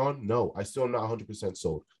has going on? No. I still am not 100%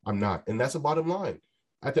 sold. I'm not, and that's the bottom line.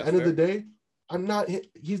 At the that's end of the fair. day, I'm not.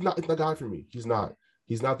 He's not the guy for me. He's not.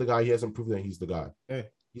 He's not the guy. He hasn't proven that he's the guy. Hey.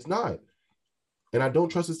 He's not. And I don't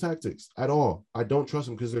trust his tactics at all. I don't trust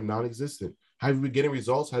him because they're non-existent. Have we been getting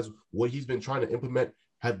results? Has what he's been trying to implement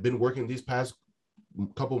have been working these past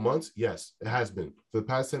couple months? Yes, it has been. For the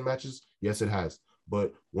past 10 matches, yes, it has.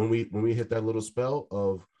 But when we hit that little spell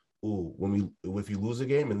of if you lose a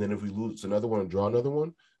game and then if we lose another one and draw another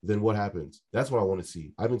one, then what happens? That's what I want to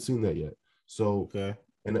see. I haven't seen that yet. So Okay.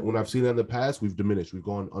 and when I've seen that in the past, we've diminished. We've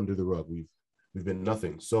gone under the rug. We've been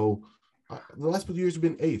nothing. So the last few years have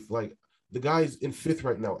been eighth. Like the guy's in fifth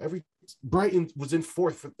right now. Brighton was in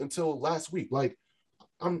fourth until last week. Like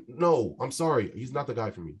I'm sorry. He's not the guy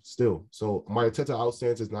for me still. So my Arteta out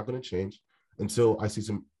stance is not going to change until I see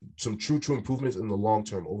some true improvements in the long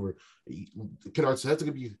term. Can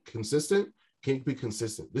Arteta be consistent? Can he be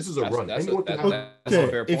consistent? This is a run. Anyone can have. That's a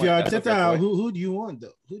fair point. If you're That's a Arteta fair out, point. who do you want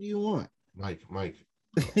though? Who do you want? Mike.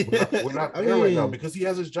 We're not there right now because he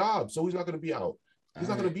has his job, so he's not going to be out. He's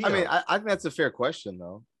not going to be out. I mean, I think that's a fair question,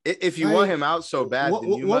 though. If you want him out so bad, then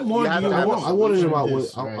you what more you have do to you have want? a I wanted him out.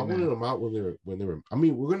 this I right wanted now. him out when they were. I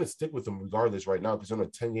mean, we're going to stick with him regardless right now because they're on a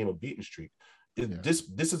 10-game unbeaten streak. This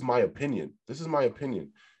is my opinion. This is my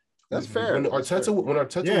opinion. That's fair. When Arteta, when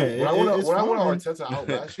I wanted Arteta out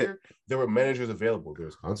last year, there were managers available. There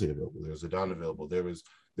was Conte available. There was Zidane available. There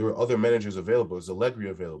were other managers available. There was Allegri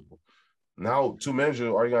available. Now, two managers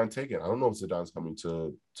are already taken. I don't know if Zidane's coming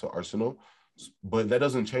to Arsenal, but that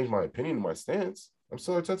doesn't change my opinion and my stance. I'm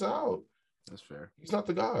still Arteta out. That's fair. He's not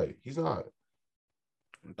the guy. He's not.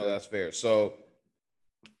 No, that's fair. So,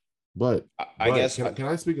 But I guess can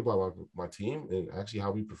I speak about my team and actually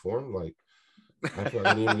how we perform? Like, I feel like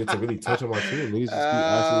I didn't even get to really touch on my team. Niggas just keep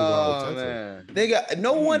asking me about Arteta. Man. they got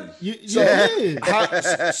no one. So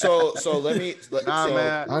Let me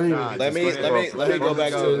go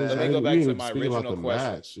back to my original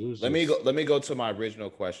question. Let me go to my original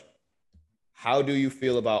question. How do you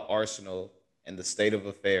feel about Arsenal and the state of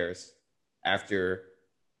affairs after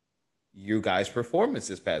you guys' performance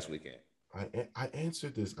this past weekend? I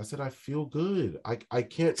answered this. I said I feel good. I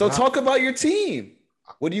can't. So talk about your team.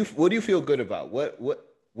 What do you feel good about?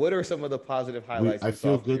 What are some of the positive highlights I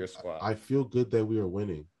feel good. Your squad? I feel good that we are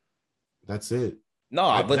winning. That's it.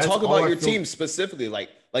 No, but talk about your team specifically. Like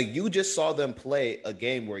you just saw them play a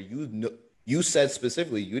game where you said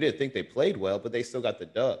specifically you didn't think they played well, but they still got the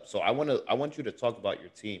dub. So I want you to talk about your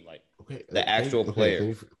team, like the actual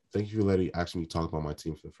player. Thank you for letting me talk about my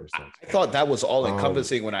team for the first time. I thought that was all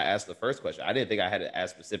encompassing when I asked the first question. I didn't think I had to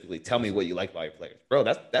ask specifically. Tell me what you like about your players, bro.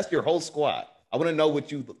 That's your whole squad. I want to know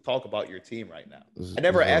what you talk about your team right now. I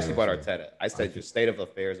never asked you about Arteta. I said your state of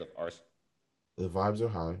affairs of Arsenal. The vibes are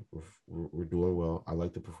high. We're doing well. I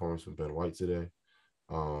like the performance from Ben White today.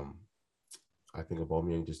 I think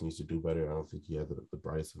Aubameyang just needs to do better. I don't think he had the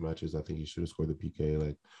brightest of matches. I think he should have scored the PK.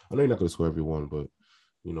 Like, I know you're not going to score every one, but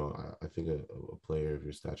I think a player of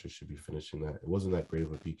your stature should be finishing that. It wasn't that great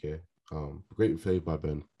of a PK. Great save by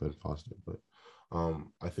Ben Foster, but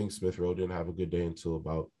I think Smith Rowe didn't have a good day until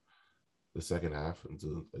about the second half,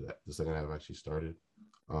 until the second half actually started.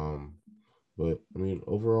 But I mean,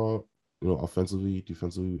 overall, offensively,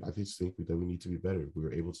 defensively, I think that we need to be better. We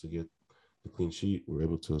were able to get the clean sheet. We were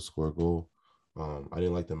able to score a goal. I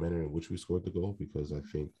didn't like the manner in which we scored the goal because I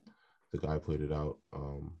think the guy played it out.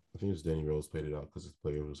 I think it was Danny Rose played it out because his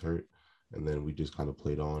player was hurt, and then we just kind of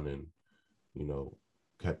played on and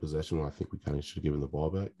kept possession. When I think we kind of should have given the ball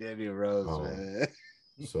back. Danny Rose, man.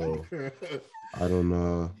 So I don't.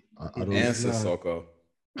 I don't. And Sissoko.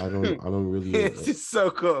 I don't really. It's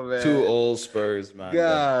so cool, man. Two old Spurs, man.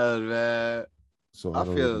 God, man. So I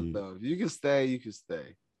feel it though. If you can stay, you can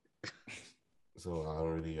stay. So I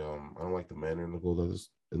don't really. I don't like the manner in the goal that is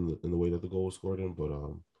in the way that the goal was scored in, but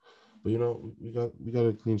we got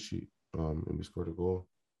a clean sheet. And we scored a goal.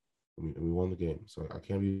 and we won the game. So I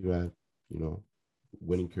can't be mad. You know,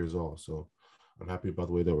 winning cures all. So I'm happy about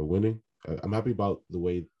the way that we're winning. I'm happy about the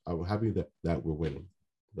way I'm happy that we're winning.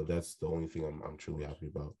 But that's the only thing I'm truly happy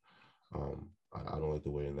about. I don't like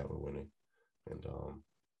the way in that we're winning, and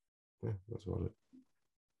yeah, that's about it.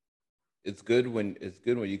 It's good when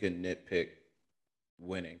you can nitpick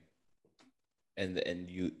winning, and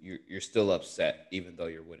you're still upset even though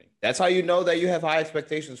you're winning. That's how you know that you have high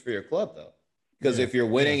expectations for your club, though. Because Yeah, if you're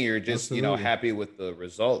yeah, winning, you're just absolutely. happy with the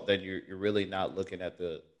result. Then you're really not looking at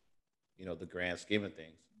the grand scheme of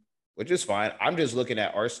things, which is fine. I'm just looking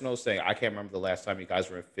at Arsenal saying I can't remember the last time you guys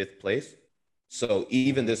were in fifth place. So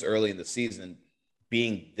even Mhm. this early in the season,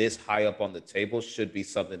 being this high up on the table should be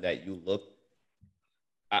something that you look.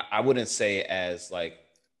 I wouldn't say as like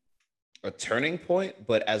a turning point,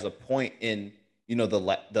 but as a point in the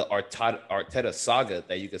Arteta saga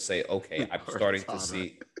that you could say, okay, I'm starting to Arteta.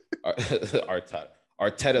 see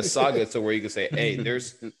Arteta saga to where you could say, hey,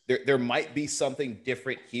 there might be something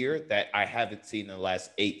different here that I haven't seen in the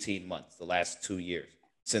last 18 months, the last 2 years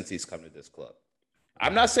since he's come to this club.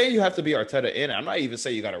 I'm not saying you have to be Arteta in. I'm not even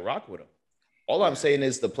saying you got to rock with him. All I'm Yeah, saying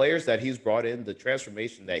is the players that he's brought in, the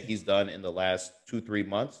transformation that he's done in the last 2-3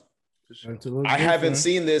 months. for sure. And to look I haven't different.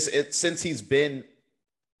 seen this since he's been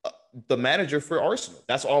the manager for Arsenal.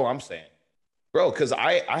 That's all I'm saying, bro. Because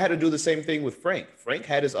I had to do the same thing with Frank. Frank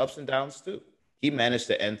had his ups and downs too. He managed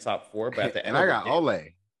to end top four, but at the And end I of the got day, Ole.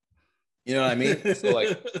 you know what I mean.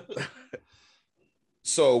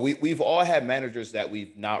 So we've all had managers that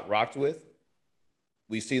we've not rocked with.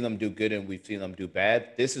 We've seen them do good and we've seen them do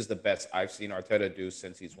bad. This is the best I've seen Arteta do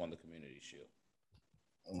since he's won the Community Shield,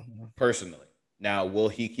 Mhm. personally. Now, will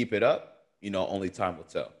he keep it up? Only time will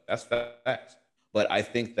tell. That's facts. But I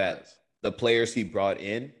think that Yes. the players he brought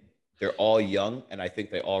in, they're all young, and I think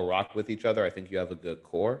they all rock with each other. I think you have a good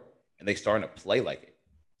core, and they starting to play like it.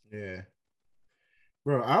 Yeah,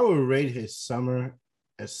 bro, I would rate his summer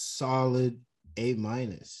a solid A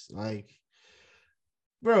minus. Like,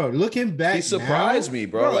 bro, looking He back surprised now, me,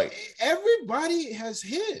 bro. bro, Like everybody has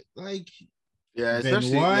hit. Like Yeah, Ben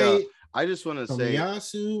especially yo. White, I just want to say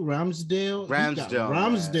Tomiyasu, Ramsdale. He got Ramsdale,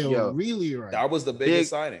 man. Ramsdale Yo, really right. that was the biggest big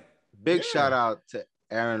signing. big shout Yeah. out to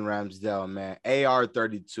Aaron Ramsdale, man.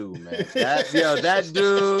 AR-32, man. That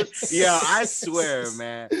dude. Yo, I swear,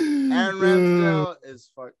 man. Aaron Ramsdale is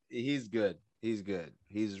fuck. He's good. He's good.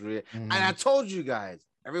 He's real. And I Mhm. told you guys,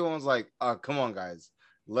 everyone's like, come on, guys.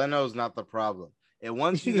 Leno's not the problem. And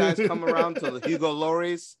once you guys come around to the Hugo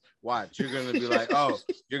Lloris, watch, you're gonna be like, oh,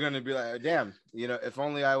 you're gonna be like, damn, if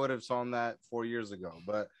only I would have saw that 4 years ago.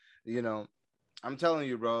 But you know, I'm telling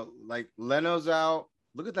you, bro, like Leno's out.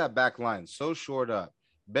 Look at that back line, so short up.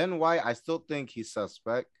 Ben White, I still think he's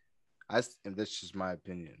suspect. And that's just my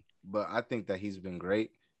opinion, but I think that he's been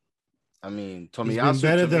great. I mean, He's been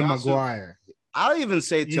better than Tomiyasu. Maguire. I'll even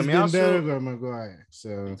say He's been better Tomiyasu. than Maguire. So,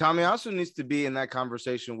 Tomiyasu needs to be in that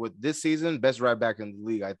conversation with this season best right back in the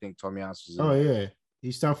league. I think Tomiyasu's in oh there yeah,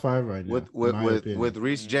 he's top five right now, with in with my with with opinion.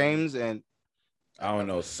 Reece James and I don't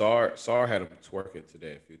know. Sar had him twerking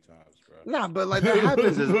today a few times, bro. nah, but like that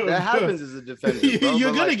happens as a defender, bro. You're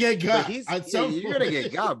But gonna like, get but got he's at yeah, some you're gonna point.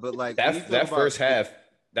 get got. But like when you That talk that about first half,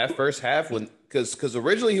 that first half when because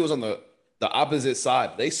originally he was on the opposite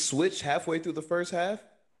side. They switched halfway through the first half.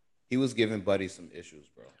 He was giving Buddy some issues,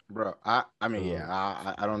 bro. bro, I mean, yeah,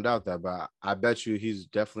 Um, I don't doubt that, but I bet you he's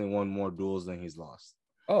definitely won more duels than he's lost.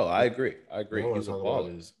 Oh, I agree. I what I agree. He want was to a talk about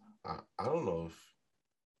baller. is I don't know if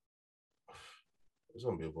it's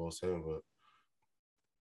gonna be a bold saying, but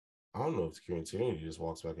I don't know if Kieran Tierney just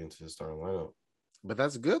walks back into the starting lineup. But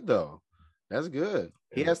that's good though. That's good.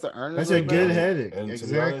 He And has to earn his That's a way good back. headache. and to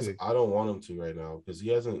be honest, Exactly. I don't want him to right now because he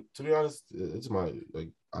hasn't. To be honest, it's my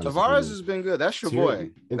honest Tavares opinion. has been good. That's your boy.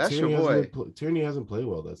 Tierney and That's your Tierney hasn't boy. been Tierney hasn't played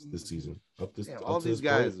well this season Yeah, up all to these this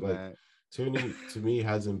guys, point. Like man. Tierney to me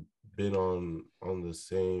hasn't been on the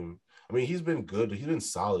same. I mean, he's been good. He's been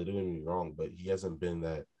solid. Don't get me wrong, but he hasn't been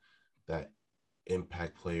that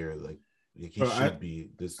impact player like he Bro, should be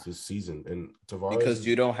this season. And Tavares Because is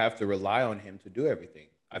you don't have to rely on him to do everything.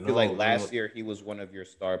 I feel like no. last year he was one of your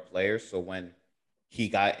star players. So when he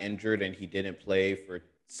got injured and he didn't play for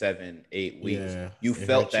 7-8 weeks, yeah, you it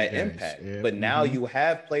felt hurts you that guys. impact. Yeah. But now Hmm. you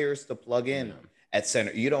have players to plug in Yeah. at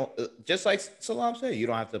center. You don't just like Salam said, you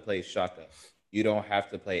don't have to play Shaka. You don't have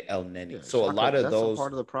to play El Neni. Yeah, So a Shaka, lot of that's a those.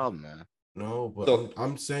 part of the problem, man. No, but So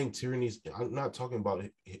I'm saying Tierney's. I'm not talking about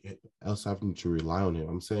else having to rely on him.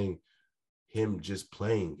 I'm saying him just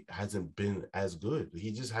playing hasn't been as good.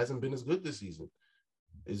 He just hasn't been as good this season.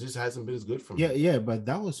 It just hasn't been as good from Yeah, him. yeah, but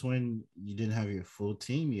that was when you didn't have your full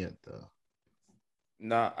team yet, though.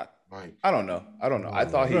 Nah, Mike. I don't know. I don't know. I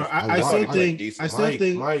thought Bro, he. I still think. decent. I still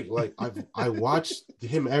think. Mike, like I watched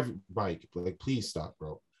him every Mike. Like, please stop,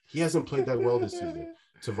 bro. He hasn't played that well this season.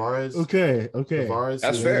 Tavares. Okay. Tavares.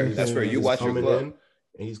 That's fair. That's fair. You He's watch your coming club. in,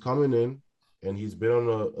 and he's coming in, and he's been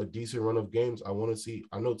on a decent run of games. I want to see.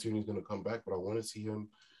 I know Tierney's going to come back, but I want to see him,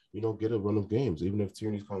 get a run of games. Even if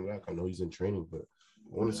Tierney's coming back, I know he's in training, but I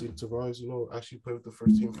want to see Tavares, actually play with the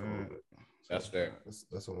first team for a little bit. So That's fair.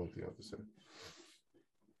 That's the only thing I have to say.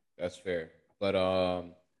 That's fair. But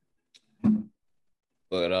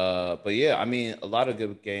yeah, I mean, a lot of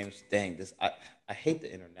good games. Dang, I hate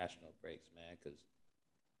the international breaks, man, because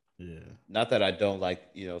not that I don't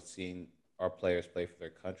like seeing our players play for their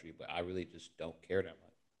country, but I really just don't care that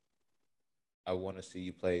much. I want to see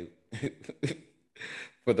you play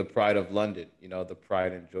for the pride of London, the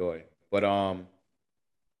pride and joy. But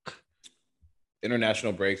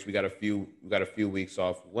international breaks, we got a few weeks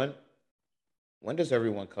off. When does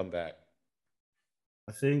everyone come back?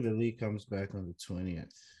 I think the league comes back on the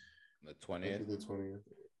 20th. The 20th? The 20th.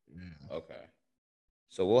 Yeah. Okay.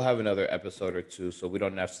 So we'll have another episode or two, so we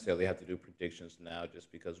don't necessarily have to do predictions now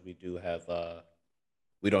just because we do have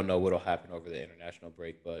we don't know what'll happen over the international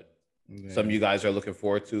break, but some of you guys are looking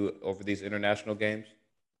forward to over these international games.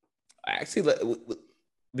 Actually,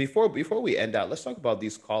 before we end out, let's talk about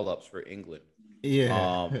these call-ups for England.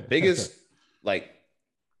 Yeah. Biggest, I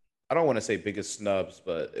don't want to say biggest snubs,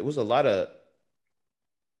 but it was a lot of.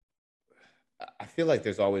 I feel like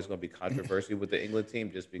there's always going to be controversy with the England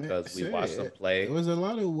team just because we watched them play. There was a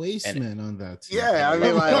lot of waste men on that team. Yeah, I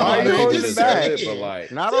mean, like, why you holding deserve back? it, but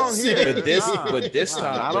like, Not on here. But this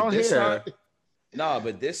time, not on here.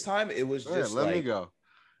 But this time it was just let me go.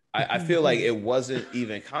 I feel like it wasn't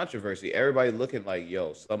even controversy. Everybody looking like,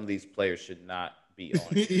 yo, some of these players should not be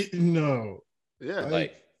on. No. Yeah,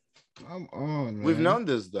 come on, man. We've known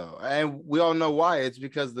this though, and we all know why. It's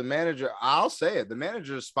because the manager. I'll say it. The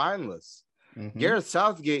manager is spineless. Mm-hmm. Gareth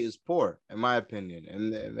Southgate is poor, in my opinion,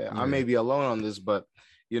 and I may be alone on this, but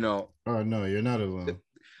Oh no, you're not alone.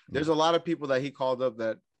 There's a lot of people that he called up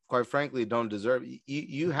that, quite frankly, don't deserve.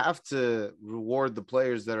 You have to reward the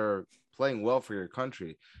players that are playing well for your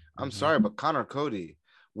country. I'm sorry, but Connor Cody,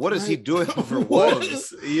 what is he doing for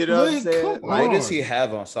Wolves? You know what I'm saying? What does he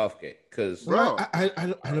have on Southgate? Because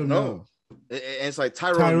I don't know. It's like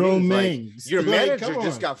Tyrone Mings. Your manager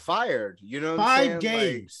just got fired. You know what I'm saying? 5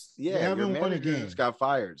 games. Like, yeah, your manager just got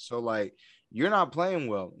fired. So, you're not playing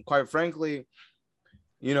well. Quite frankly,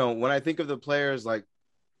 when I think of the players,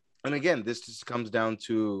 and again, this just comes down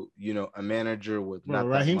to, a manager with not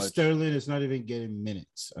Raheem that much. Sterling is not even getting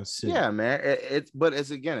minutes. Yeah, man. It's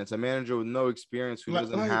a manager with no experience who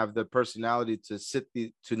doesn't have the personality to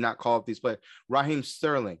not call up these players. Raheem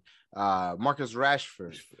Sterling, Marcus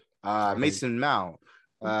Rashford. Mason Mount.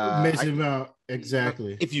 Mason Mount,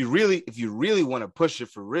 exactly. If you really want to push it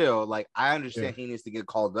for real, I understand he needs to get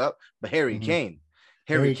called up, but Harry Kane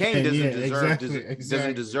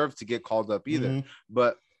doesn't deserve to get called up either. Mm-hmm.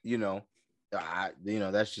 But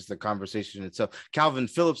that's just a conversation itself. Calvin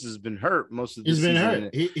Phillips has been hurt most of the season. He's been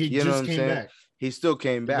hurt. He just came back. He still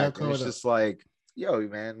came back. And it's just like, yo,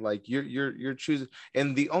 man, you're choosing,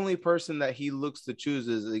 and the only person that he looks to choose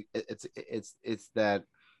is it's that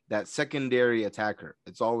secondary attacker.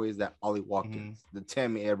 It's always that Ollie Watkins, the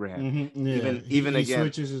Tammy Abraham. Mm-hmm. Yeah. Even he again,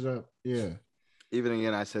 switches it up. Yeah. Even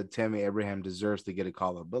again, I said Tammy Abraham deserves to get a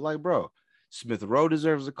call up, but bro, Smith Rowe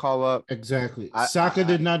deserves a call up. Exactly. Saka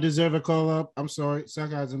did not deserve a call up. I'm sorry,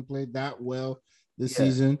 Saka hasn't played that well this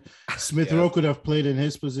season. Smith Rowe could have played in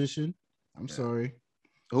his position. I'm sorry.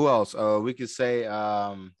 Who else? We could say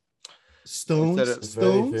Stones.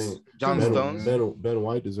 John Stones. Ben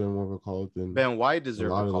White deserved more of a call up than Ben White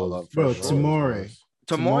deserved a call up. Bro, Tomori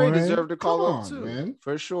deserved a call up too, man,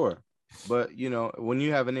 for sure. But when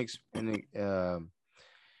you have an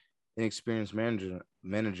inexperienced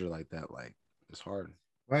manager like that, it's hard.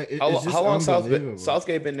 Right? How long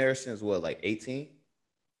Southgate been there since what, 18? He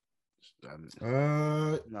took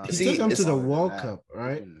him to the World Cup,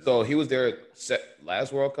 right? So he was there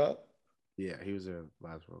last World Cup. Yeah, he was there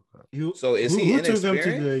last World Cup. Who took them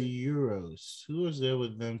to the Euros? Who was there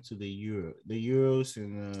with them to the Euros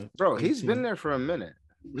and bro, he's been there for a minute.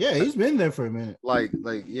 Yeah, he's been there for a minute.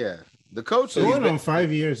 Yeah. The coach is going on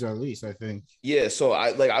 5 years at least, I think. Yeah, so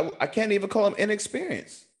I can't even call him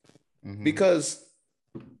inexperienced because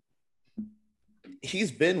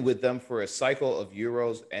he's been with them for a cycle of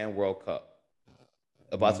Euros and World Cup,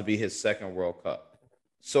 about to be his second World Cup.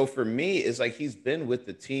 So for me, it's like he's been with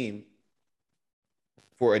the team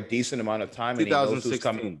for a decent amount of time, and he knows who's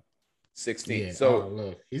coming. 16. Yeah. So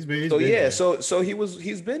look, he's been there. So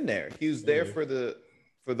he's been there. He was there for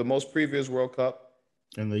the most previous World Cup.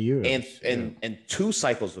 And the Euros. and 2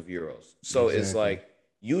 cycles of Euros. So it's Exactly. like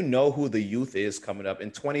you know who the youth is coming up.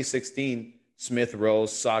 In 2016, Smith Rowe,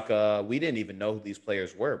 Saka, we didn't even know who these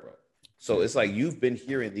players were, bro. So it's like you've been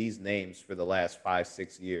hearing these names for the last 5,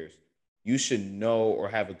 6 years. You should know or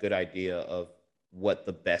have a good idea of what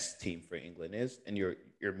the best team for England is, and you're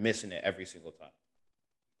missing it every single time.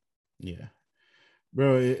 Yeah.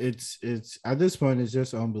 Bro, it's at this point it's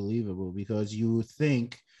just unbelievable because you would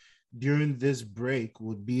think during this break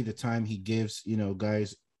would be the time he gives,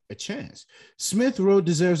 guys a chance. Smith Rowe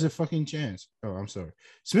deserves a fucking chance. Oh, I'm sorry.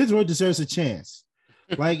 Smith Rowe deserves a chance.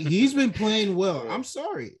 Like he's been playing well. I'm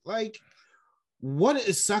sorry. Like, what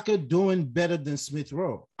is Saka doing better than Smith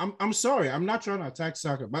Rowe? I'm sorry. I'm not trying to attack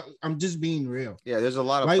Saka, but I'm just being real. Yeah, there's a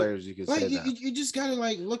lot of players you could say that. You just gotta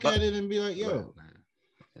look at it and be like, yo, yeah.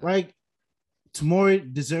 like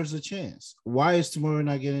Tomori deserves a chance. Why is Tomori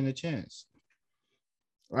not getting a chance?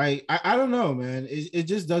 Like, I don't know, man. It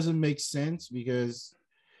just doesn't make sense because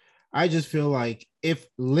I just feel like if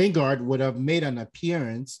Lingard would have made an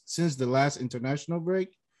appearance since the last international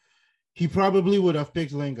break, he probably would have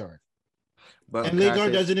picked Lingard. But and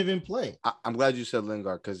Lingard doesn't even play. I'm glad you said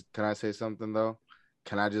Lingard because can I say something though?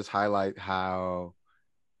 Can I just highlight how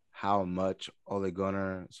much Ole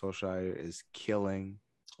Gunnar Solskjaer is killing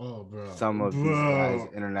some of these guys'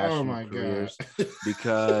 international careers?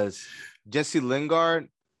 Because Jesse Lingard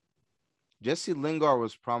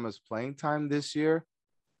was promised playing time this year,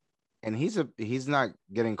 and he's not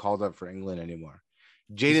getting called up for England anymore.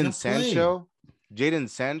 Jadon Sancho.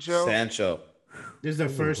 This is the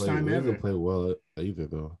first time ever. He doesn't play well either,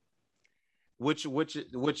 though. Which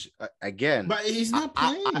again, but he's not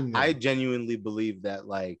playing. I genuinely believe that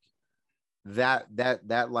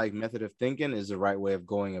that method of thinking is the right way of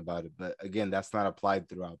going about it. But again, that's not applied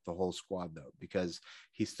throughout the whole squad though, because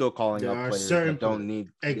he's still calling up players that don't need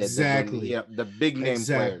the big name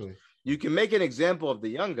players. You can make an example of the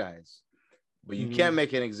young guys, but you can't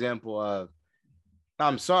make an example of.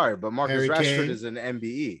 I'm sorry, but Marcus Rashford is an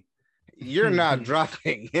MBE. You're not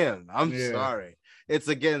dropping him. I'm sorry. It's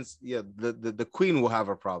against the Queen will have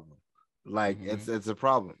a problem. It's a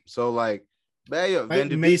problem. So Van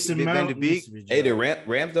de Beek. Hey, the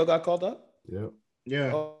Ramsdale got called up?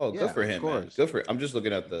 Yeah. Oh, good for him, man. Good for him. I'm just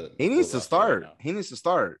looking at He needs to start. He needs to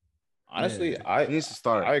start. Honestly, he needs to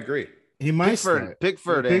start. I agree. He might start.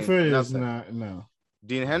 Pickford is not. No.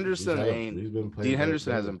 Dean Henderson Dean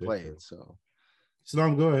Henderson hasn't played. So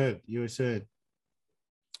Slum, go ahead. You were said.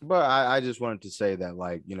 But I just wanted to say that,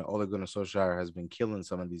 Ole Gunnar Solskjaer has been killing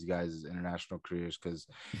some of these guys' international careers because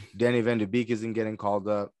Danny Van de Beek isn't getting called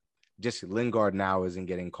up. Jesse Lingard now isn't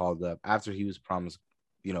getting called up after he was promised,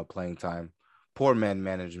 playing time. Poor man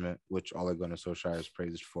management, which Ole Gunnar Solskjaer is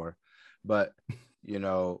praised for. But,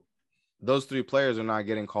 those 3 players are not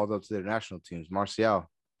getting called up to their national teams. Martial,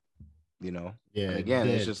 Yeah. Again,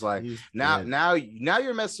 it's just now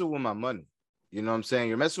you're messing with my money. You know what I'm saying?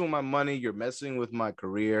 You're messing with my money. You're messing with my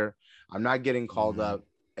career. I'm not getting called up.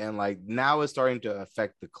 And now it's starting to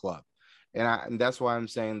affect the club. And that's why I'm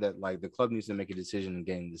saying that the club needs to make a decision in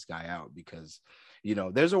getting this guy out because,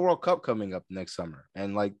 there's a World Cup coming up next summer.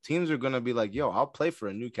 And teams are going to be like, yo, I'll play for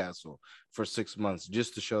a Newcastle for 6 months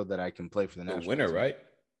just to show that I can play for the national winner, team. Right?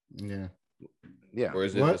 Yeah. Yeah. Or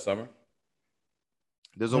is it this summer?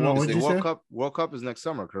 There's a World Cup. World Cup is next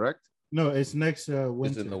summer, correct? No, it's next winter.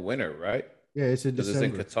 It's in the winter, right? Yeah, it's in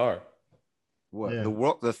December. It's in Qatar. What? Yeah.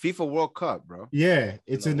 The FIFA World Cup, bro. Yeah,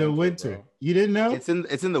 it's in the winter. You didn't know? It's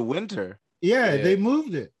in the winter. Yeah, they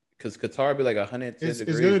moved it. Because Qatar be 110 degrees.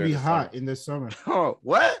 It's gonna be hot in the summer. Oh,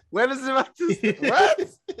 what? When is it about to what?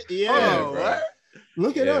 Yeah, what?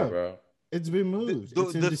 Look it up, bro. It's been moved. The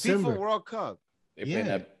FIFA World Cup. The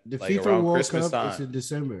FIFA World Christmas Cup time. is in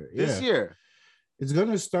December. This year. It's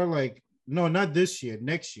gonna start no, not this year.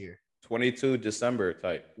 Next year. 22 December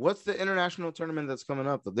type. What's the international tournament that's coming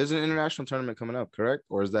up? There's an international tournament coming up, correct?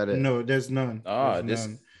 Or is that it? No, there's none.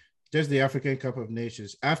 None. There's the African Cup of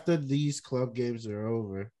Nations. After these club games are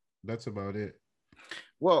over, that's about it.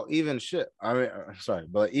 Well, even shit. I mean, sorry,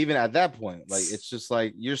 but even at that point, it's just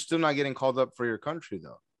you're still not getting called up for your country,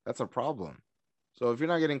 though. That's a problem. So if you're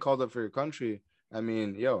not getting called up for your country, I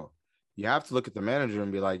mean, you have to look at the manager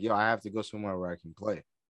and be like, I have to go somewhere where I can play.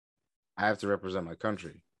 I have to represent my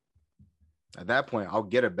country. At that point, I'll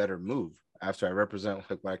get a better move after I represent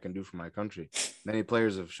what I can do for my country. Many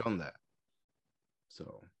players have shown that.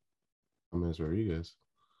 So, James Rodriguez.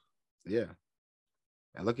 Yeah.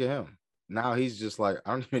 And look at him. Now he's just I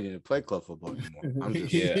don't even need to play club football anymore. I'm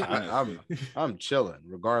just, I'm chilling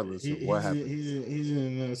regardless of what happens. He's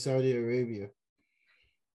in Saudi Arabia.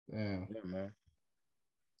 Yeah, man.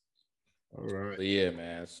 All right. But yeah,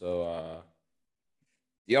 man. So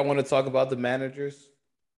Y'all want to talk about the managers?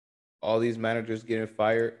 All these managers getting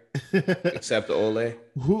fired except Ole.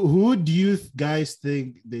 Who do you guys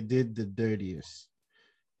think they did the dirtiest?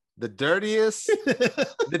 The dirtiest,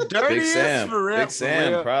 the Big dirtiest Sam. for real. Big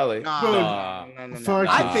Sam, probably. Nah. Fuck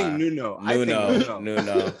I it. think Nuno.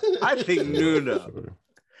 Nuno. I think Nuno. Sure.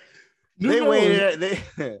 They Nuno, waited.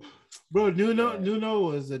 bro. Yeah. Nuno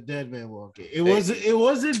was a dead man walking. It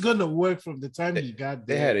wasn't gonna work from the time he got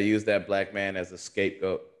They there. had to use that black man as a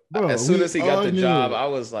scapegoat. Bro, As soon we as he got all the knew job, it. I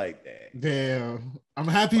was like, dang. Damn, I'm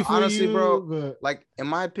happy But for honestly, you, bro, but like in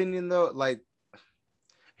my opinion, though, like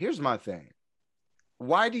here's my thing.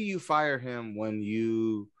 Why do you fire him when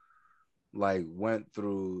you like went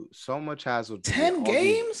through so much hassle to 10 get all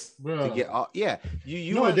games? bro, to get all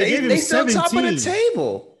you No, went, they gave him They still top of the 17.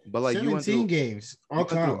 table. but like 17 games, all you went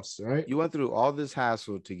through- counts, right? you went through all this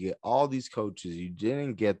hassle to get all these coaches. You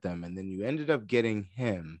didn't get them, and then you ended up getting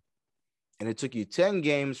him. And it took you 10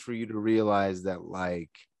 games for you to realize that like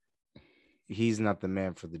he's not the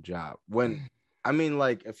man for the job. When I mean,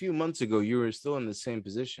 like a few months ago, you were still in the same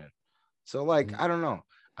position. So, like, I don't know.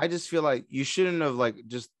 I just feel like you shouldn't have like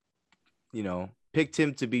just picked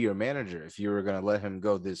him to be your manager if you were gonna let him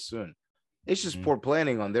go this soon. It's just poor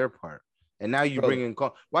planning on their part. And now you Bro. bring in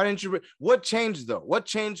why didn't you what changed though? What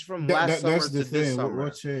changed from last summer That's to the this thing. summer?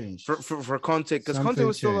 What changed? For Conte, because Conte Something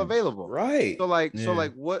was still changed. available. Right. So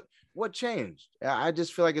Yeah. what changed? I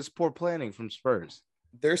just feel like it's poor planning from Spurs.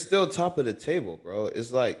 They're still top of the table, bro.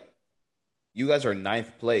 It's like you guys are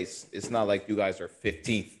 9th place. It's not like you guys are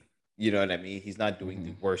 15th. You know what I mean? He's not doing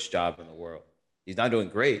the worst job in the world. He's not doing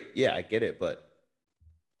great. Yeah, I get it, but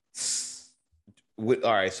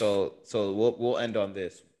all right. So we'll end on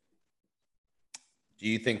this. Do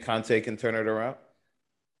you think Conte can turn it around?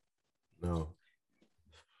 No.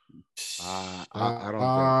 I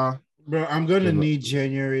don't think. Bro, I'm gonna Yeah, need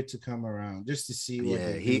January to come around just to see what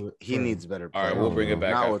Yeah, they do. he needs better. All right, players. we'll bring it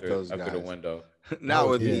back Not with after those the guys. window. Not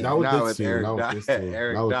with yeah. Not with not this with team. Eric Not with Dyer. this team.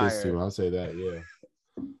 Eric Not with this Dyer. team. I'll say that. Yeah.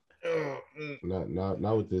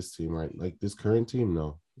 Not with this team, right? Like this current team,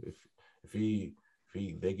 no. If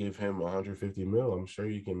they give him 150 mil, I'm sure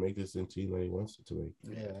you can make this in team that he wants it to make.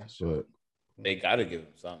 Yeah, But They got to give him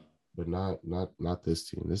something. but not this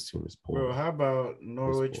team. This team is poor. bro. How about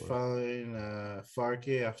Norwich boy. following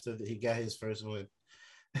Farke after he got his first win?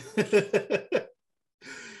 They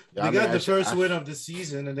got the first win of the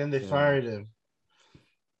season, and then they fired him.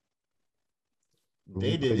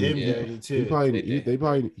 They did him dirty too. He probably They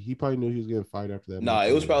he probably knew he was getting fired after that. No,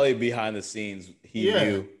 it was probably behind the scenes. He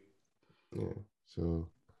knew. Yeah. So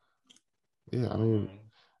yeah, I mean,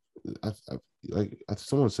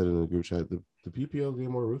 someone said in the group chat, the PPL get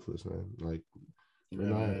more ruthless, man. Like we're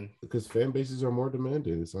not, because fan bases are more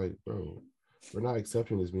demanding. It's like, bro, we're not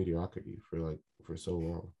accepting this mediocrity for so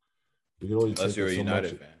long. We can only Unless you're a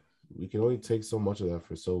United fan. We can only take so much of that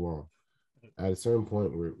for so long. At a certain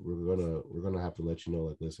point, we're gonna have to let you know,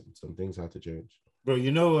 like, listen, some things have to change. Bro,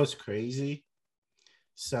 you know what's crazy?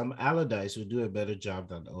 Sam Allardyce will do a better job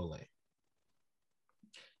than Ole.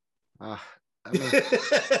 I mean,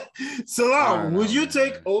 Salam, would you man.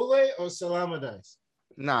 take Ole or Salam Allardyce?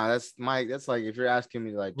 nah, that's like if you're asking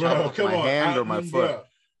me like Bro, chop off come my on. hand or my foot.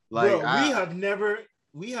 Like bro, I, we have never.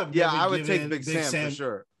 yeah, I would given take Big Sam for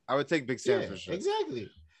sure. I would take Big Sam for sure. Exactly.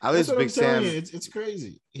 At That's least what Big I'm telling Sam. you. It's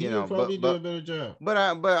crazy. He You know, would probably but- do a better job.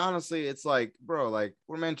 But honestly, it's like, bro, like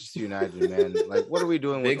we're Manchester United, man. Like, what are we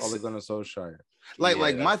doing with Big Ole S- Gunnar Solskjaer? Like,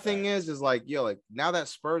 Yeah, my that's thing facts. is like, yo, like now that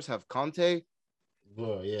Spurs have Conte,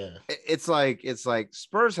 Bro, yeah. it's like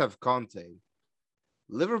Spurs have Conte,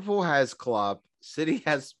 Liverpool has Klopp, City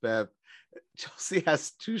has Pep, Chelsea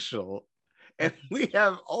has Tuchel, and we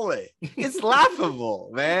have Ole. It's laughable,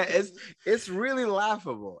 man. It's really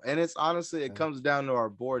laughable, and it's honestly it comes down to our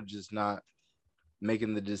board just not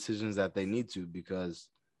making the decisions that they need to, because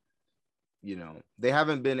they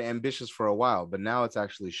haven't been ambitious for a while, but now it's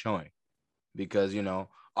actually showing, because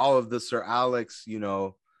all of the Sir Alex,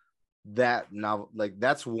 that now like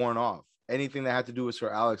that's worn off. Anything that had to do with Sir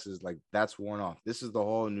Alex is like that's worn off. This is the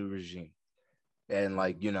whole new regime, and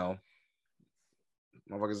like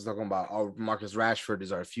motherfuckers is talking about, oh, Marcus Rashford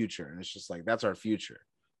is our future, and it's just like that's our future.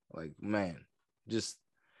 Like, man, just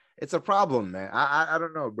it's a problem, man. I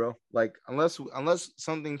don't know, bro. Like unless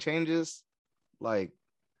something changes, like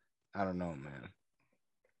I don't know, man.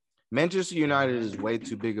 Manchester United is way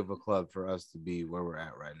too big of a club for us to be where we're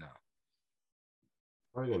at right now.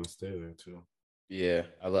 Probably gonna stay there too. Yeah,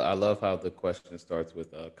 I love how the question starts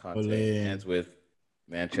with Conte, Ole. ends with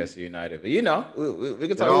Manchester United. But we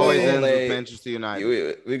can It talk always about ends Ole. with Manchester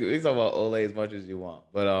United. We can talk about Ole as much as you want,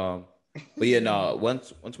 but yeah, no.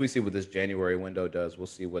 Once we see what this January window does, we'll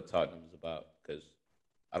see what Tottenham is about, because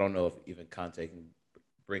I don't know if even Conte can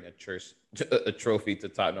bring a trophy to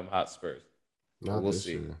Tottenham Hotspurs. But Not we'll this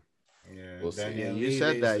see. year. Yeah, We'll see. Yeah, Daniel you said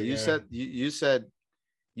Levy's that. the You guy. said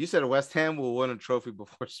you said West Ham will win a trophy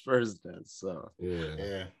before Spurs does. So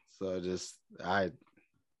Yeah. just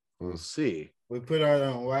we'll see. We put out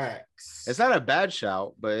on wax. It's not a bad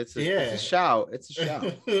shout, but it's a shout. It's a shout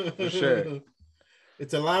for sure.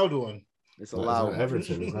 It's a loud one. It's a It's loud not one.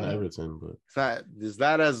 Everton. It's not Everton, but It's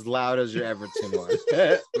not as loud as your Everton one,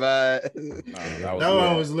 but That That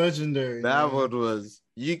one was legendary. that man. one was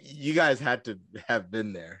you guys had to have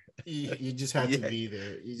been there. You just had to be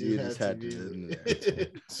there. You just had to be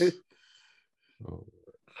there. oh,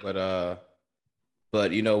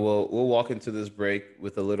 But we'll walk into this break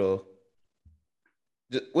with a little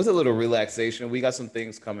relaxation. We got some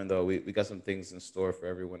things coming though. We got some things in store for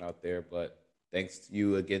everyone out there. But thanks to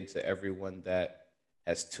you again to everyone that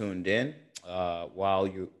has tuned in.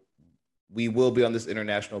 We will be on this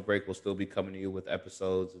international break. We'll still be coming to you with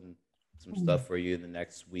episodes and some stuff for you in the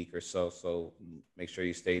next week or so. So make sure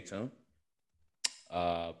you stay tuned.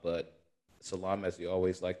 But salam, as you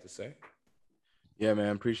always like to say. Yeah,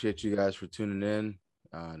 man. Appreciate you guys for tuning in.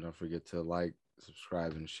 Don't forget to like,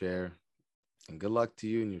 subscribe, and share. And good luck to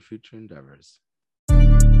you in your future endeavors.